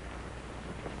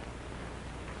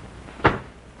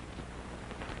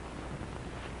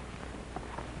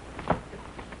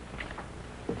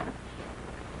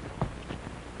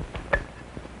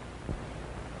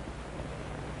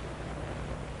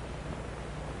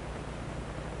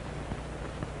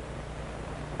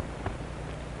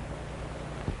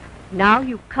 Now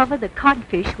you cover the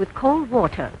codfish with cold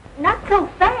water. Not so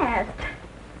fast.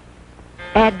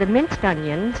 Add the minced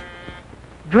onions,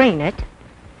 drain it,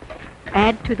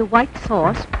 add to the white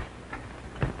sauce.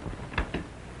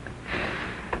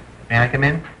 May I come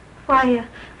in? Why,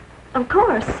 of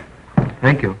course.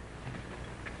 Thank you.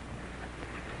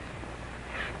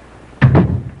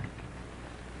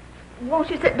 Won't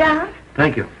you sit down?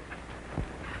 Thank you.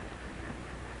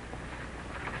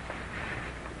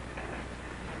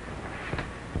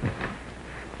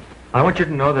 I want you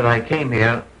to know that I came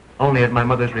here only at my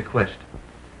mother's request.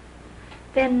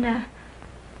 Then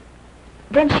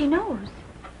she knows.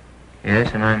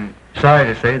 Yes, and I'm sorry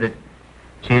to say that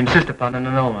she insists upon an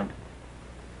annulment.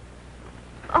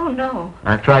 Oh, no.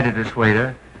 I've tried to dissuade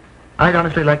her. I'd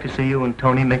honestly like to see you and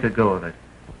Tony make a go of it,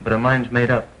 but her mind's made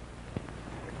up.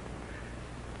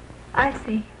 I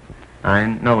see. I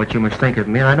know what you must think of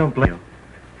me, and I don't blame you.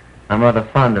 I'm rather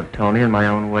fond of Tony in my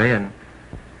own way, and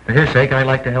for his sake, I'd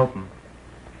like to help him.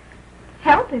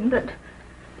 Help him, but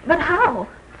how?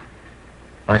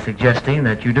 By suggesting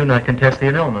that you do not contest the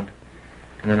annulment,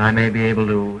 and then I may be able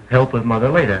to help with Mother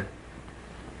later.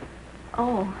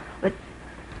 Oh, but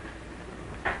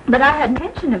I had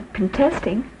intention of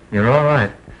contesting. You're all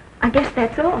right. I guess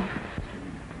that's all.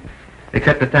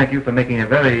 Except to thank you for making a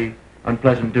very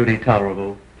unpleasant duty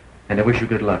tolerable, and I wish you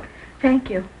good luck. Thank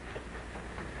you.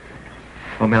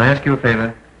 Well, may I ask you a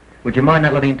favor? Would you mind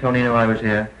not letting Tony know I was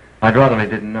here? I'd rather he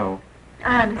didn't know.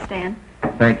 I understand.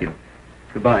 Thank you.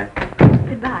 Goodbye.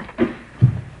 Goodbye.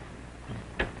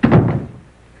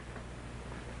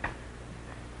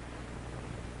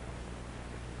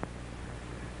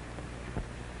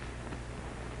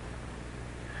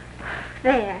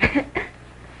 There.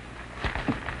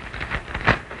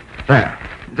 There.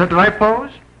 Is that the right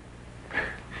pose?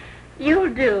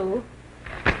 You'll do.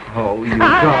 Oh, you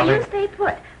Now darling. you stay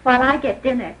put while I get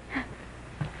dinner.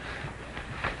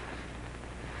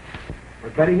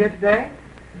 Was Betty here today?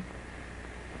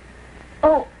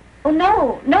 Oh,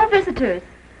 no visitors.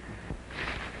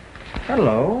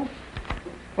 Hello.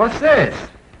 What's this?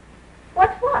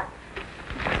 What's what?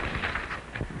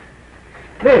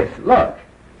 This, look.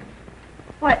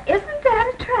 What, isn't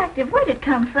that attractive? Where'd it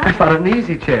come from? I found it in an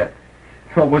easy chair.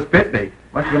 Almost bit me.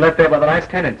 Must have been left there by the nice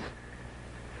tenants.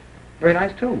 Very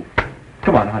nice, too.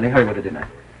 Come on, honey, hurry with the dinner.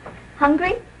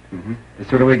 Hungry? Mm-hmm. The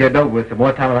sooner we get it over with, the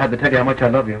more time I'll have to tell you how much I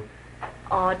love you.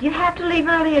 Oh, do you have to leave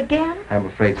early again? I'm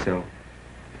afraid so.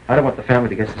 I don't want the family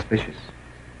to get suspicious.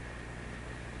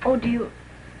 Oh, do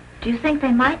you think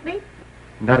they might be?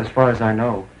 Not as far as I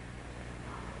know.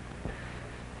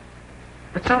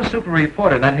 But some super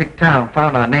reporter in that hick town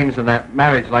found our names in that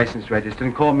marriage license register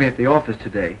and called me at the office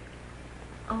today.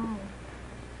 Oh.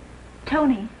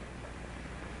 Tony,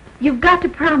 you've got to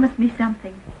promise me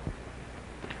something.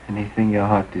 Anything your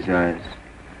heart desires.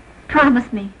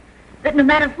 Promise me that no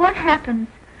matter what happens,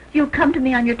 you'll come to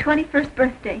me on your 21st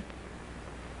birthday.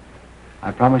 I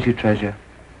promise you, treasure,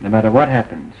 no matter what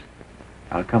happens,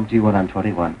 I'll come to you when I'm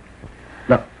 21.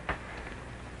 Look.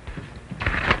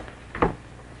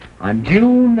 On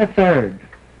June the 3rd.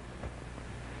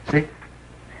 See?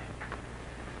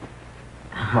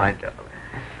 My darling.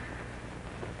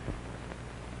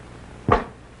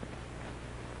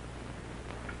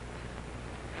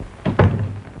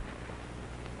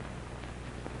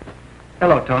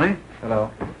 Hello, Tony.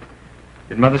 Hello.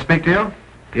 Did Mother speak to you?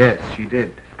 Yes, she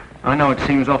did. I know it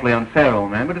seems awfully unfair,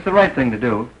 old man, but it's the right thing to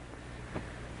do.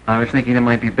 I was thinking it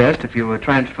might be best if you were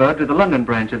transferred to the London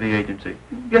branch of the agency.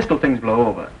 Just till things blow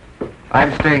over.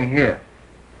 I'm staying here.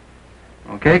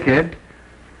 Okay, kid.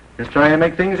 Just trying to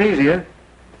make things easier.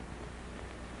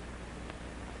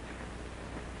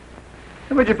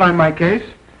 Where'd you find my case?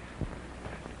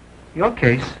 Your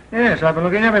case? Yes, I've been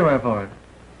looking everywhere for it.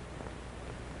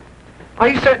 Are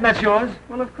you certain that's yours?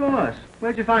 Well, of course.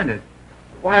 Where'd you find it?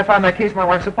 Why, I found that case in my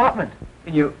wife's apartment.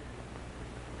 And you...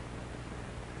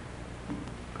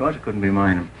 Of course it couldn't be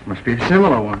mine. It must be a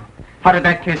similar one. How did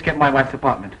that case get in my wife's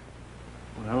apartment?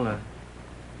 Well,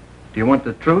 do you want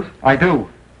the truth? I do.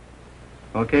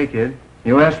 Okay, kid.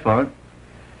 You asked for it.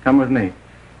 Come with me.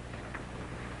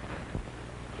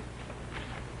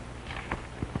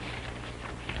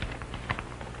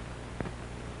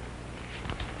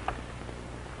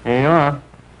 are.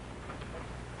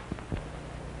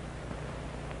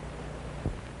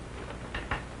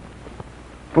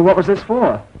 But what was this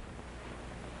for?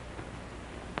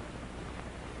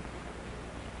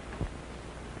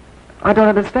 I don't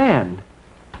understand.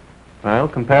 Well,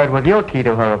 compared with your key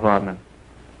to her apartment.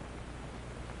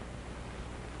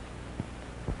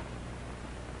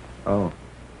 Oh.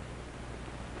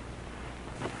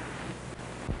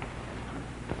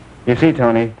 You see,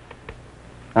 Tony,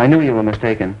 I knew you were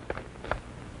mistaken.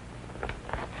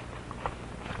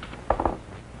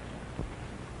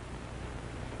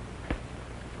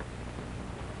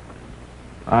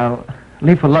 I'll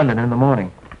leave for London in the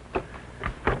morning.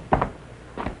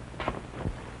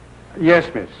 Yes,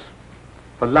 miss.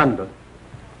 For London.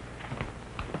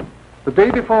 The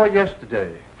day before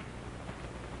yesterday.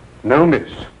 No,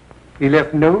 miss. He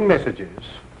left no messages.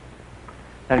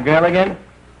 That girl again?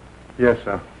 Yes,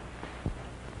 sir.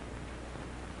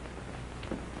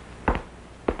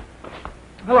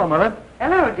 Hello, Mother.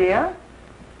 Hello, dear.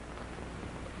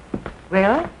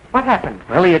 Well, what happened?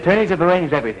 Well, the attorneys have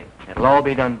arranged everything. It'll all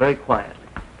be done very quietly.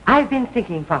 I've been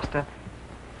thinking, Foster.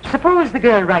 Suppose the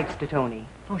girl writes to Tony.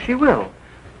 Oh, she will.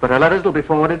 But her letters will be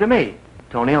forwarded to me.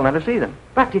 Tony will never see them.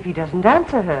 But if he doesn't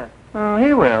answer her? Oh,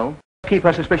 he will. Keep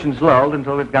her suspicions lulled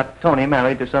until we've got Tony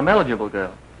married to some eligible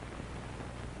girl.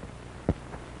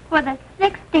 For the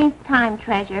 16th time,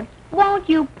 Treasure, won't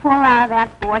you pull out of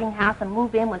that boarding house and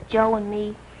move in with Joe and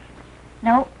me?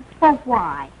 No. Well,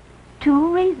 why?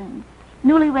 2 reasons.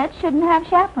 Newlyweds shouldn't have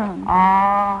chaperones.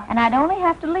 Oh. And I'd only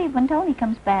have to leave when Tony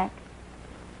comes back.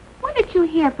 When did you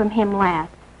hear from him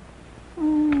last?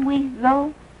 Weeks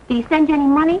ago. Did he send you any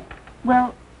money?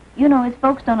 Well, you know his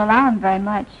folks don't allow him very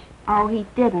much. Oh, he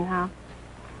didn't, huh?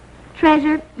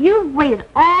 Treasure, you've waited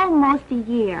almost a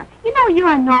year. You know you're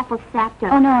an awful sap to...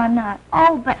 Oh, no, I'm not.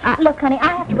 Oh, but look, honey,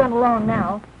 I have to run along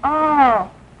now. Oh,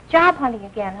 job hunting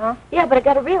again, huh? Yeah, but I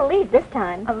got a real lead this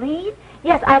time. A lead?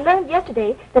 Yes, I learned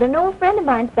yesterday that an old friend of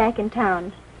mine's back in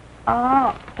town.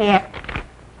 Oh, here.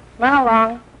 Run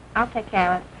along. I'll take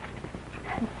care of it.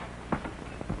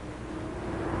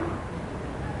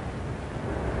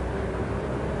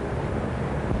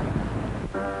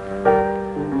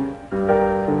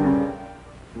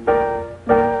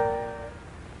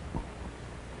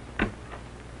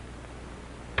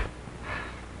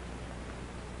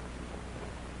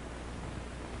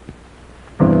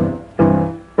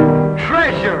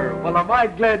 Well, am I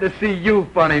glad to see you,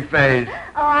 funny face.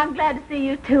 Oh, I'm glad to see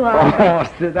you, too, Oh,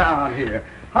 sit down here.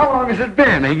 How long has it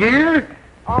been, a year?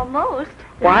 Almost.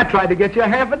 Well, I tried to get you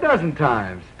 6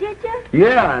 times. Did you?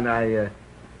 Yeah, and I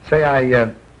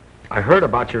heard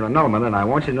about your annulment, and I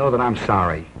want you to know that I'm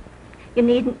sorry. You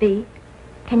needn't be.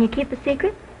 Can you keep the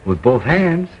secret? With both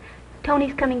hands.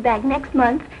 Tony's coming back next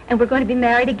month, and we're going to be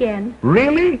married again.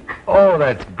 Really? Oh,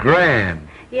 that's grand.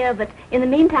 Yeah, but in the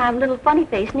meantime, little funny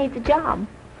face needs a job.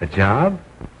 A job?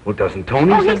 Well, doesn't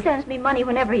Tony Oh, he sends me money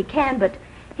whenever he can, but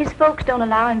his folks don't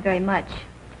allow him very much.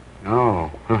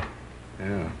 Oh, huh.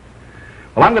 Yeah.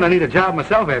 Well, I'm going to need a job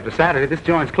myself after Saturday. This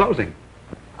joint's closing.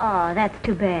 Oh, that's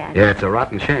too bad. Yeah, it's a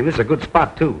rotten shame. This is a good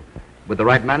spot, too. With the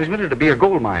right management, it'd be a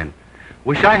gold mine.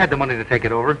 Wish I had the money to take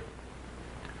it over.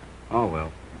 Oh,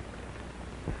 well.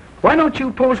 Why don't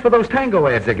you pose for those Tango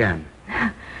ads again?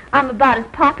 I'm about as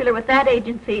popular with that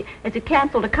agency as a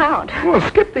canceled account. Well,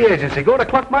 skip the agency. Go to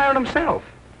Kluckmeyer himself.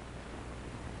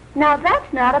 Now,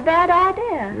 that's not a bad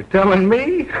idea. You're telling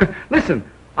me? Listen,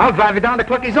 I'll drive you down to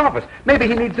Clucky's office. Maybe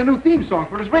he needs a new theme song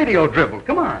for his radio dribble.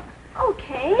 Come on.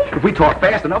 Okay. If we talk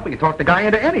fast enough, we can talk the guy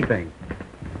into anything.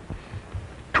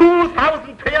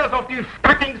 2,000 pairs of these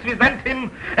stockings we sent him,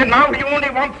 and now he only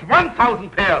wants 1,000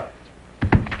 pairs.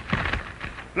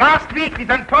 Last week we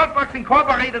sent Pearlbox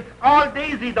Incorporated all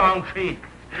daisy down shakes,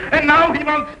 and now he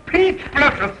wants peach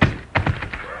blushes.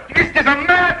 Is this a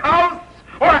madhouse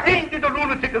or ain't it a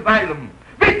lunatic asylum?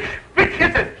 Which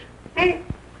is it? Hmm?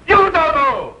 You don't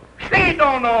know. She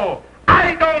don't know.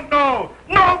 I don't know.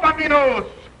 Nobody knows.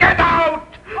 Get out!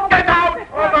 Get out of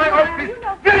my office!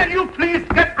 Will you please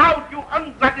get out, you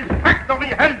unsatisfactory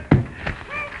hen?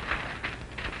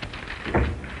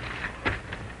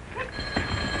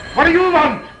 What do you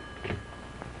want?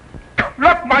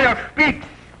 Kluckmeyer speaks.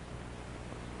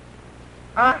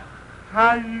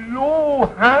 Hello,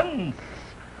 Hans.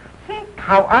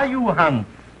 How are you, Hans?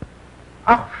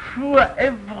 Sure,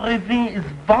 everything is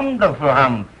wonderful,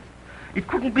 Hans. It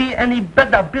couldn't be any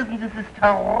better. Business is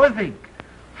terrific.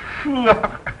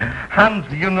 Sure. Hans,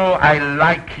 you know I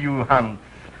like you, Hans.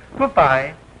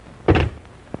 Goodbye.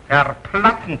 Herr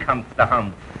Plattenkanzler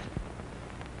Hans.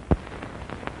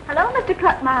 Hello, Mr.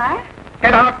 Kluckmeyer.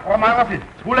 Get out from my office.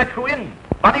 Who let you in?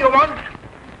 What do you want?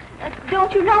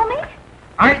 Don't you know me?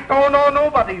 I don't know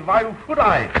nobody. Why should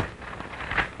I?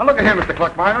 Now, look at here, Mr.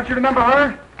 Kluckmeyer. Don't you remember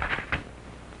her?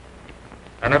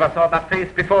 I never saw that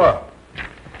face before.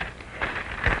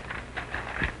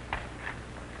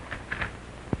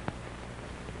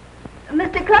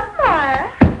 Mr.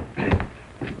 Kluckmeyer.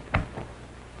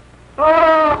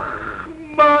 Oh,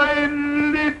 my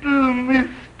little Miss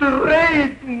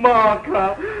Straight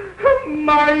Marker.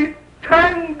 My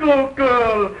Tango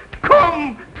girl.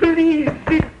 Come, please,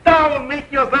 sit down.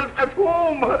 Make yourself at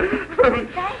home. Thank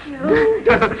you.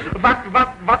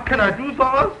 What can I do for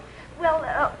us?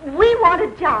 Well, we want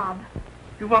a job.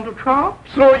 You want a job?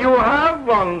 So you have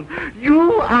one.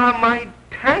 You are my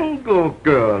Tango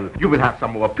girl. You will have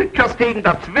some more pictures taken.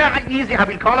 That's very easy. I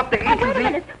will call up the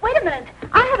agency. Wait a minute.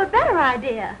 I have a better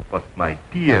idea. But my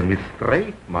dear Miss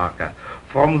Straightmarker,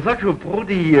 from such a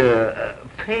pretty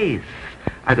face,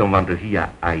 I don't want to hear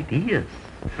ideas.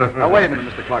 Now, wait a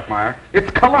minute, Mr. Kluckmeyer.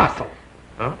 It's colossal.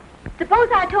 Huh? Suppose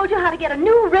I told you how to get a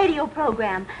new radio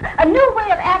program, a new way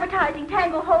of advertising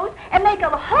Tango hose, and make a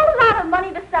whole lot of money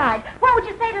besides. What would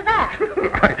you say to that?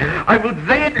 I would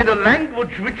say it in a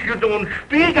language which you don't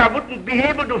speak. I wouldn't be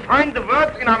able to find the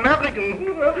words in American.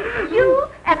 You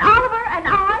and Oliver and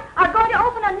I are going to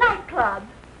open a nightclub.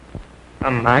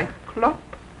 A nightclub?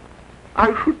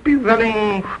 I should be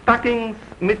wearing stockings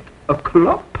with a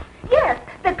club? Yes,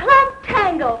 the Club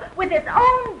Tango, with its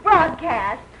own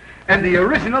broadcast. And the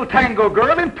original Tango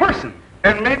girl in person.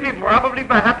 And maybe, probably,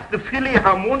 perhaps the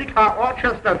Philharmonica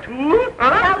Orchestra, too? Huh?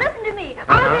 Now, listen to me.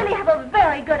 I really have a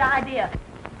very good idea.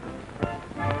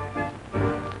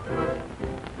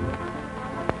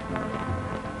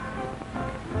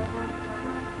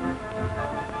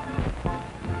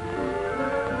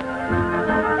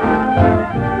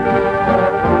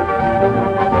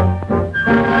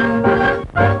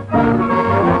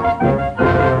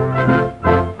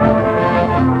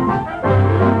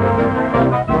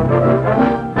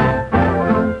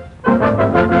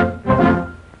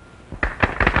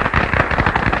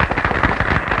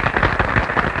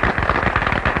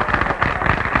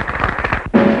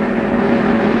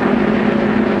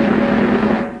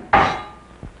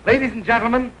 Ladies and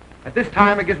gentlemen, at this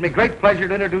time it gives me great pleasure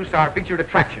to introduce our featured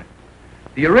attraction,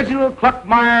 the original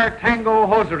Kluckmeyer Tango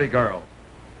Hosiery girl,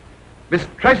 Miss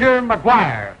Treasure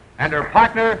McGuire, and her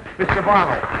partner, Mr.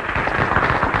 Barlow.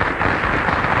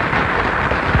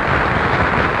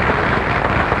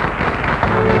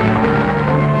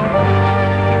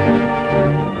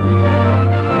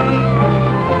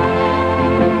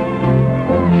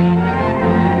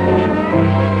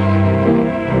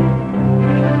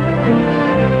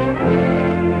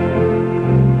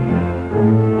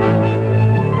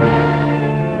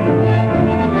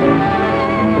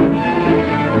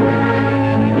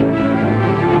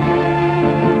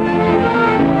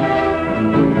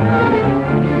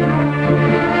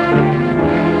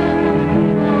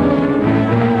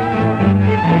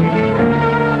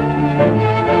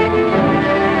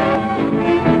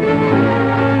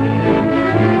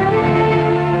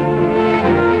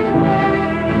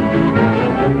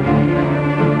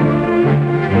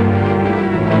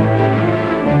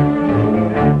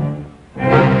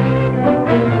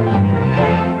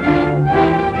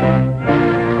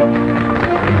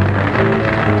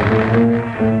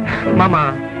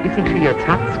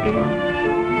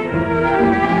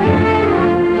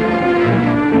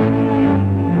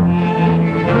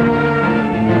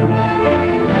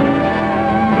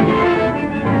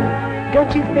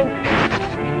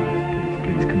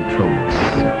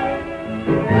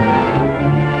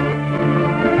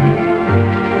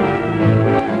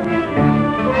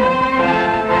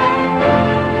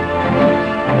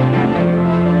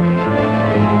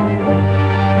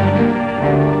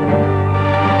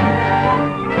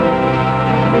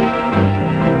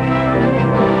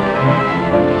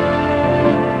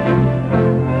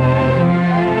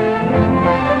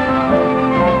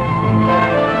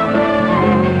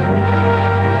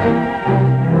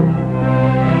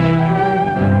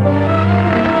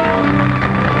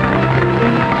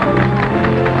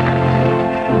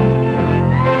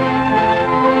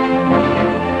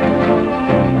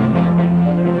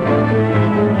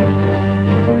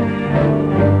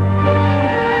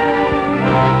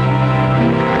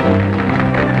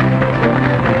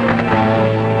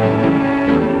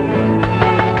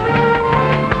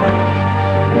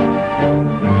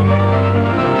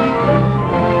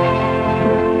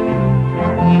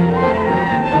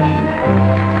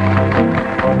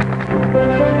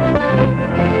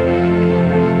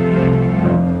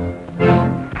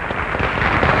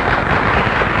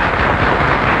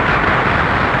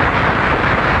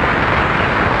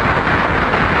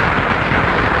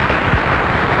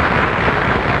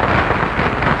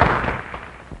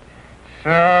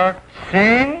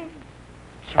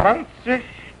 20,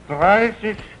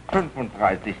 30,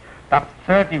 35. That's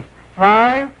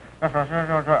 35. That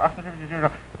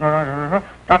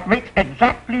makes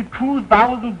exactly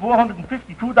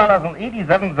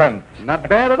 $2,452.87. Not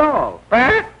bad at all.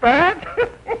 Bad?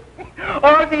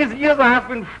 All these years I have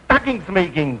been stockings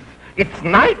makings. It's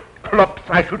nightclubs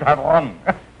I should have run.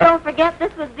 Don't forget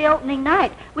this was the opening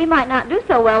night. We might not do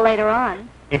so well later on.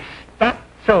 Is that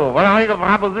so? Well, I have a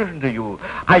proposition to you.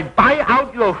 I buy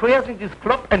out your shares in this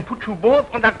club and put you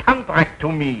both on a contract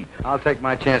to me. I'll take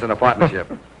my chance in a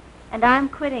partnership. And I'm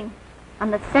quitting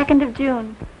on the 2nd of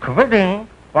June. Quitting?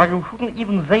 Why, you shouldn't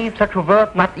even say such a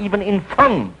word, not even in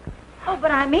fun. Oh,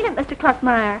 but I mean it, Mr.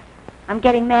 Kluckmeyer. I'm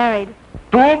getting married.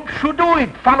 Don't you do it.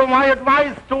 Follow my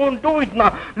advice. Don't do it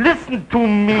now. Listen to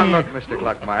me. Now, look, Mr.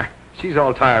 Kluckmeyer, she's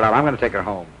all tired out. I'm going to take her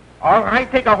home. All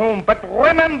right, take her home. But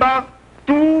remember,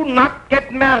 do not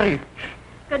get married.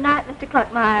 Good night, Mr.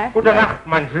 Kluckmeyer. Gute Nacht,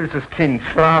 mein süßes Kind.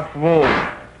 Schlaf wohl.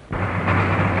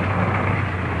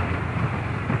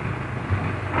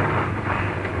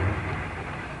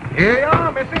 Here you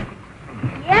are, Missy.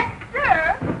 Yes,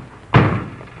 sir.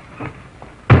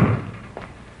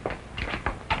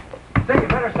 Say, you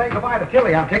better say goodbye to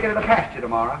Tilly. I'm taking her to pasture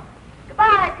tomorrow.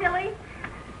 Goodbye, Tilly.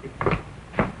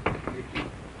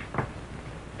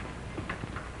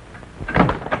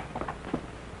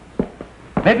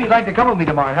 Maybe you'd like to come with me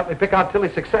tomorrow and help me pick out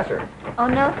Tilly's successor. Oh,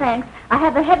 no, thanks. I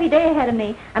have a heavy day ahead of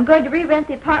me. I'm going to re-rent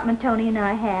the apartment Tony and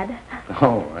I had.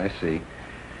 Oh, I see.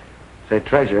 Say,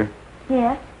 Treasure,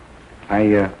 Yes?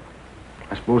 I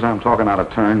suppose I'm talking out of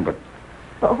turn, but,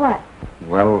 But what?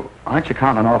 well, aren't you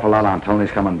counting an awful lot on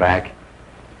Tony's coming back?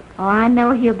 Oh, I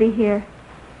know he'll be here.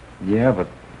 Yeah, but,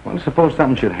 well, suppose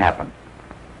something should happen.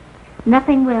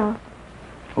 Nothing will.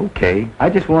 Okay. I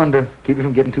just wanted to keep you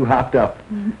from getting too hopped up.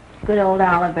 Good old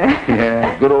Oliver.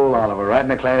 Yeah, good old Oliver, right in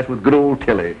the class with good old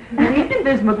Tilly. Good evening,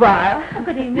 Miss McGuire.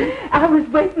 Good evening. I was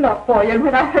waiting up for you, and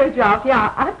when I heard you out here,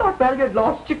 I thought, well, you'd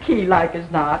lost your key like as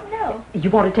not. No.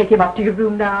 You want to take him up to your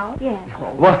room now? Yes.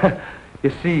 Well, you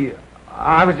see,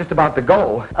 I was just about to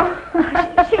go.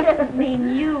 She doesn't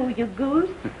mean you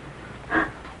goose.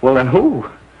 Well, then who?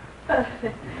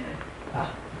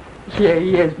 Here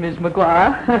he is, Miss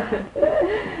McGuire.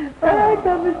 I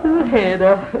got his little head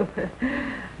up.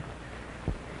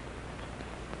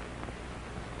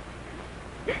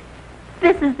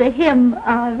 This is the hymn,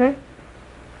 Oliver.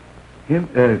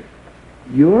 Him,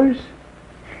 yours?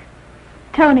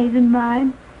 Tony's and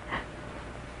mine.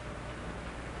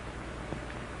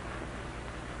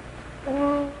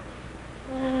 Look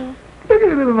at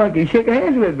the little monkey. Shake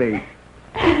hands with me.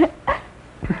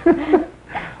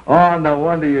 Oh, no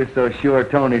wonder you're so sure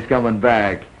Tony's coming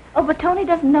back. Oh, but Tony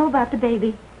doesn't know about the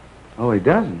baby. Oh, he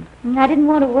doesn't? I didn't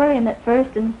want to worry him at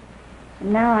first, and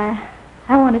now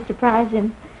I want to surprise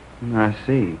him. I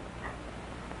see.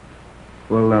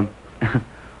 Well,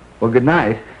 well, good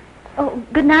night. Oh,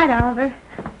 good night, Oliver.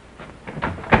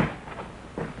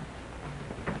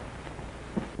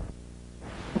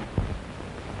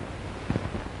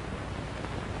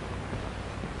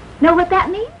 Know what that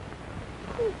means?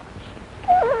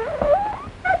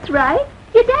 That's right.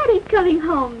 Your daddy's coming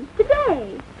home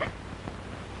today.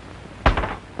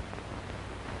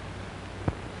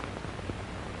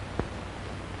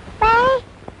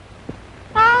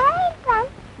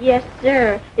 Yes,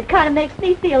 sir. It kind of makes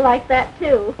me feel like that,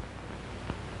 too.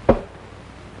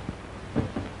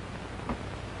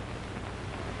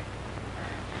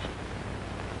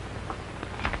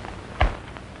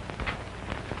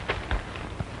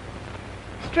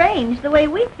 Strange, the way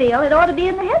we feel, it ought to be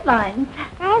in the headlines.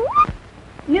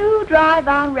 New drive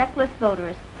on reckless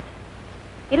motorists.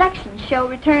 Elections show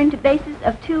return to basis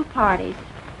of two parties.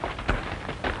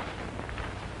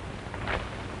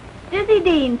 Dizzy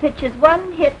Dean pitches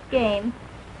one-hit game.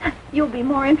 You'll be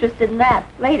more interested in that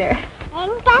later.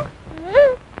 Mrs.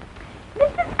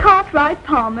 Cartwright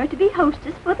Palmer to be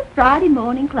hostess for the Friday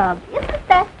morning club. Isn't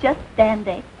that just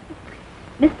dandy?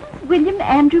 Mrs. William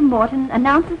Andrew Morton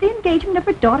announces the engagement of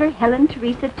her daughter Helen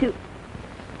Teresa to...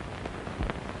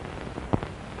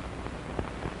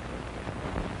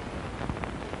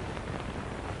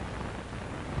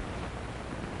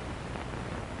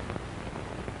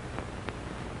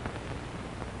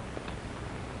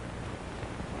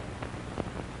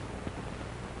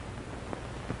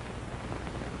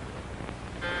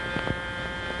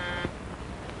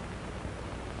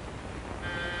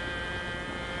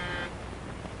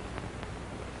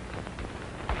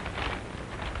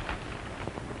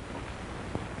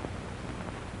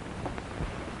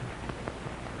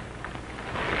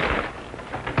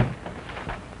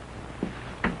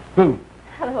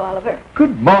 Oliver.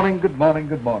 Good morning, good morning,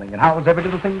 good morning. And how was every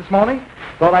little thing this morning?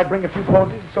 Thought I'd bring a few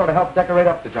posies to sort of help decorate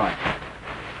up the joint.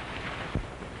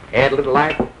 Add a little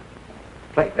light.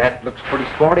 Play. That looks pretty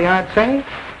sporty, I'd say.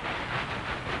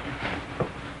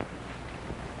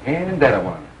 And that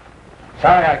one.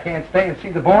 Sorry I can't stay and see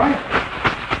the boy,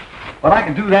 but I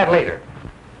can do that later.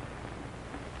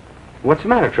 What's the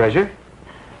matter, Treasure?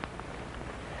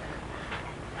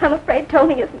 I'm afraid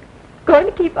Tony isn't going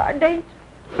to keep our date.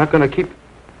 Not going to keep...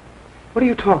 What are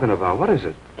you talking about? What is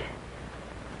it?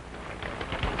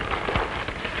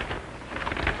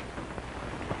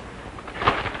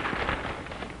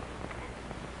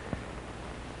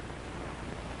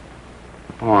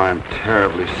 Oh, I'm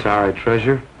terribly sorry,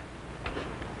 Treasure.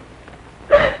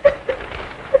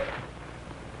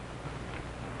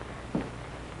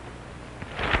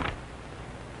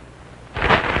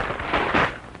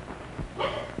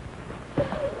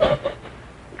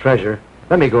 Treasure,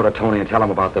 let me go to Tony and tell him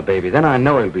about the baby. Then I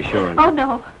know he'll be sure. Oh,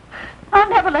 no. I'll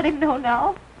never let him know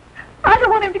now. I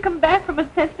don't want him to come back from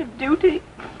a sense of duty.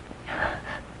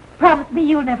 Promise me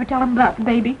you'll never tell him about the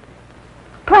baby.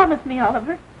 Promise me,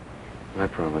 Oliver. I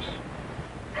promise.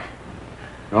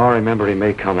 Oh, remember, he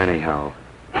may come anyhow.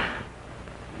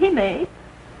 He may.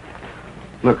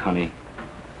 Look, honey,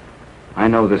 I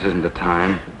know this isn't the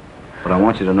time, but I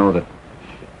want you to know that,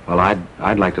 well,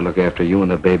 I'd like to look after you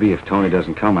and the baby if Tony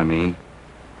doesn't come, I mean.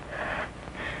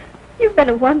 You've been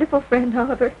a wonderful friend,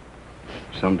 Oliver.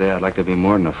 Someday I'd like to be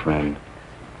more than a friend.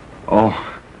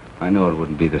 Oh, I know it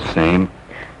wouldn't be the same,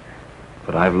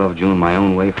 but I've loved you in my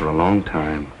own way for a long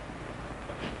time.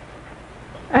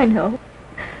 I know.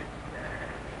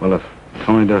 Well, if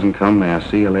Tony doesn't come, may I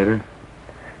see you later?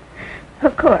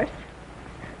 Of course.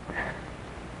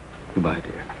 Goodbye,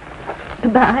 dear.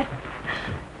 Goodbye.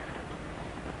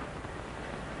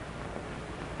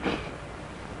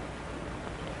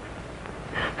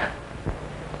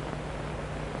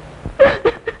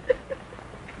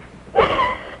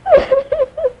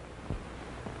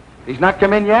 He's not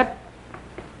come in yet?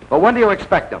 Well, when do you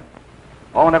expect him?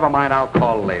 Oh, never mind, I'll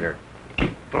call later.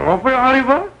 Trouble,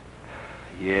 Oliver?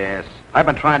 Yes. I've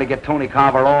been trying to get Tony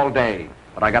Carver all day,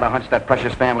 but I got a hunch that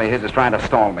precious family of his is trying to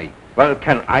stall me. Well,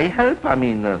 can I help? I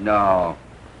mean... No.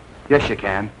 Yes, you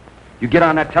can. You get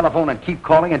on that telephone and keep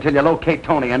calling until you locate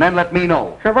Tony, and then let me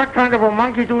know. So what kind of a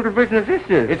monkey-doodle business is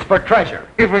this? It's for treasure.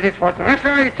 If it is for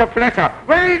treasure, it's a pleasure.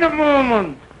 Wait a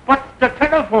moment. What's the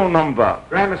telephone number?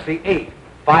 Gramercy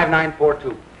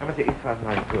 85942. Gramercy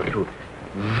 85942.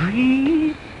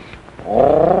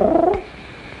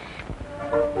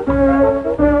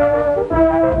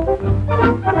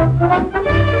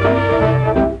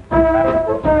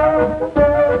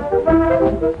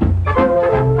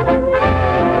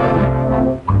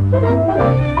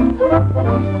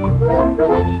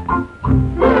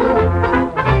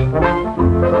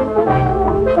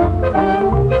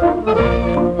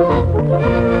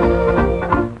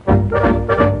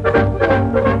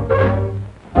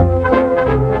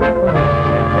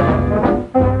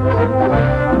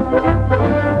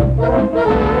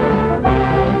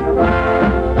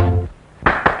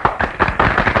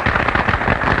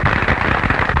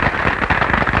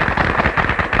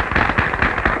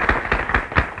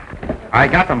 I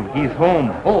got him. He's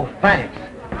home. Oh, thanks.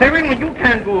 Say, wait a minute, you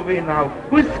can't go away now.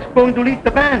 Who's going to lead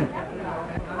the band?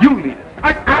 You lead it.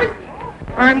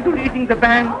 I'm the leading the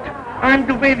band. I'm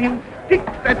the waving sticks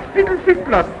at fiddle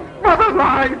fiddlers. What a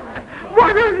life!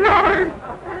 What a life!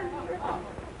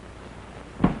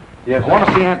 Yes, I want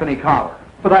to see Anthony Carver.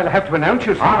 But I'll have to announce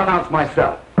you, sir. I'll announce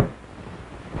myself.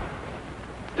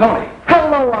 Tony.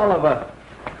 Hello, Oliver.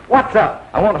 What's up?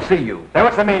 I want to see you. Now,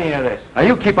 what's the meaning of this? Now,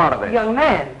 you keep out of this. Young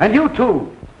man. And you,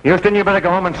 too. Huston, you better go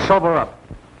home and sober up.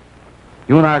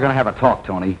 You and I are going to have a talk,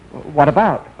 Tony. What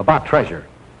about? About treasure.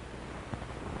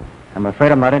 I'm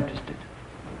afraid I'm not interested.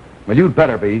 Well, you'd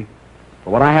better be. For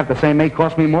what I have to say may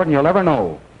cost me more than you'll ever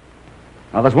know.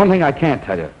 Now, there's one thing I can't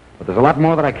tell you, but there's a lot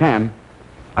more that I can.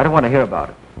 I don't want to hear about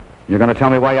it. You're going to tell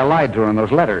me why you lied to her in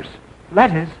those letters.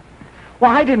 Letters?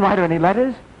 Why, I didn't write her any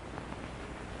letters.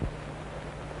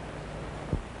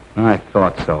 I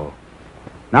thought so.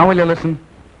 Now will you listen?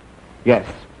 Yes.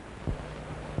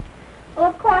 Well,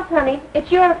 of course, honey. It's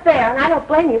your affair, and I don't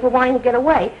blame you for wanting to get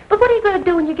away. But what are you going to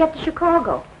do when you get to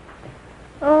Chicago?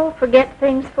 Oh, forget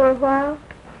things for a while.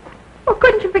 Well,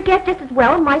 couldn't you forget just as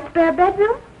well in my spare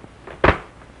bedroom?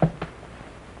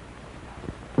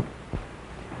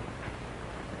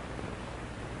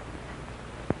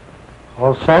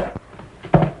 All set?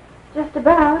 Just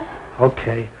about.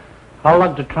 Okay. I'll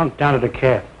lug the trunk down to the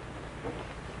cab.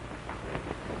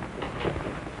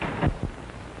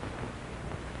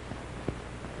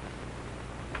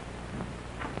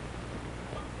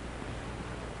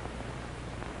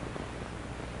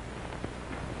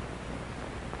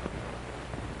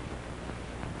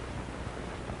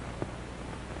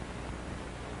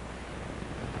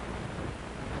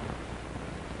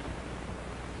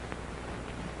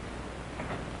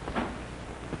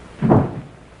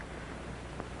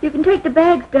 You can take the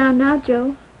bags down now,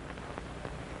 Joe.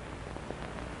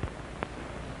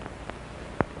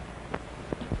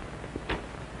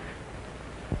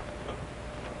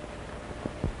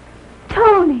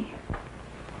 Tony!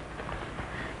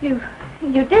 You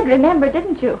did remember,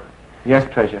 didn't you? Yes,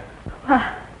 Treasure.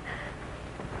 Well,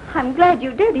 I'm glad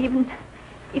you did, even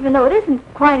though it isn't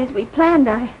quite as we planned.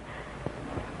 I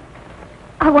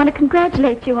want to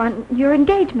congratulate you on your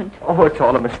engagement. Oh, it's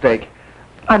all a mistake.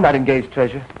 I'm not engaged,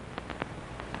 Treasure.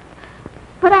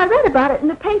 But I read about it in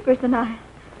the papers, and I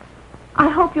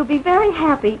hope you'll be very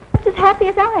happy, just as happy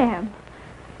as I am.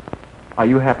 Are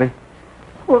you happy?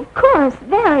 Well, of course,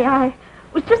 very. I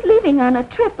was just leaving on a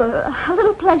trip, a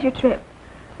little pleasure trip.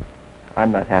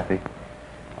 I'm not happy.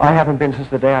 I haven't been since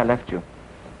the day I left you.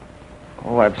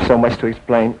 Oh, I've so much to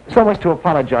explain, so much to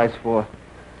apologize for.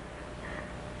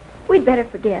 We'd better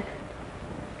forget.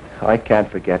 I can't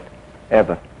forget,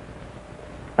 ever.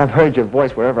 I've heard your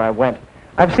voice wherever I went.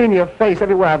 I've seen your face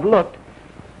everywhere I've looked.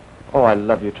 Oh, I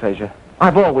love you, Treasure.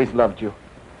 I've always loved you.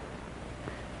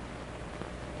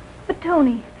 But,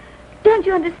 Tony, don't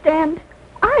you understand?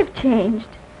 I've changed.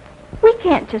 We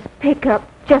can't just pick up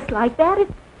just like that.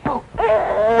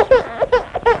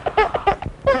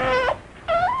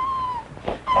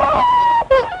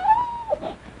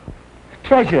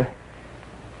 Treasure.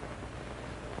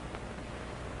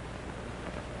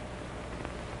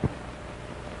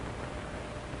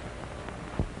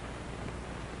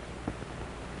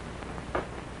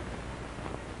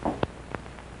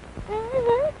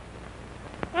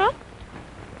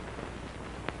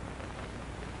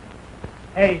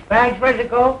 Hey, bags ready to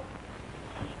go?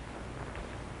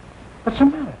 What's the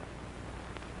matter?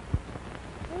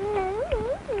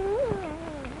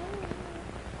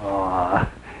 Oh,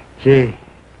 gee.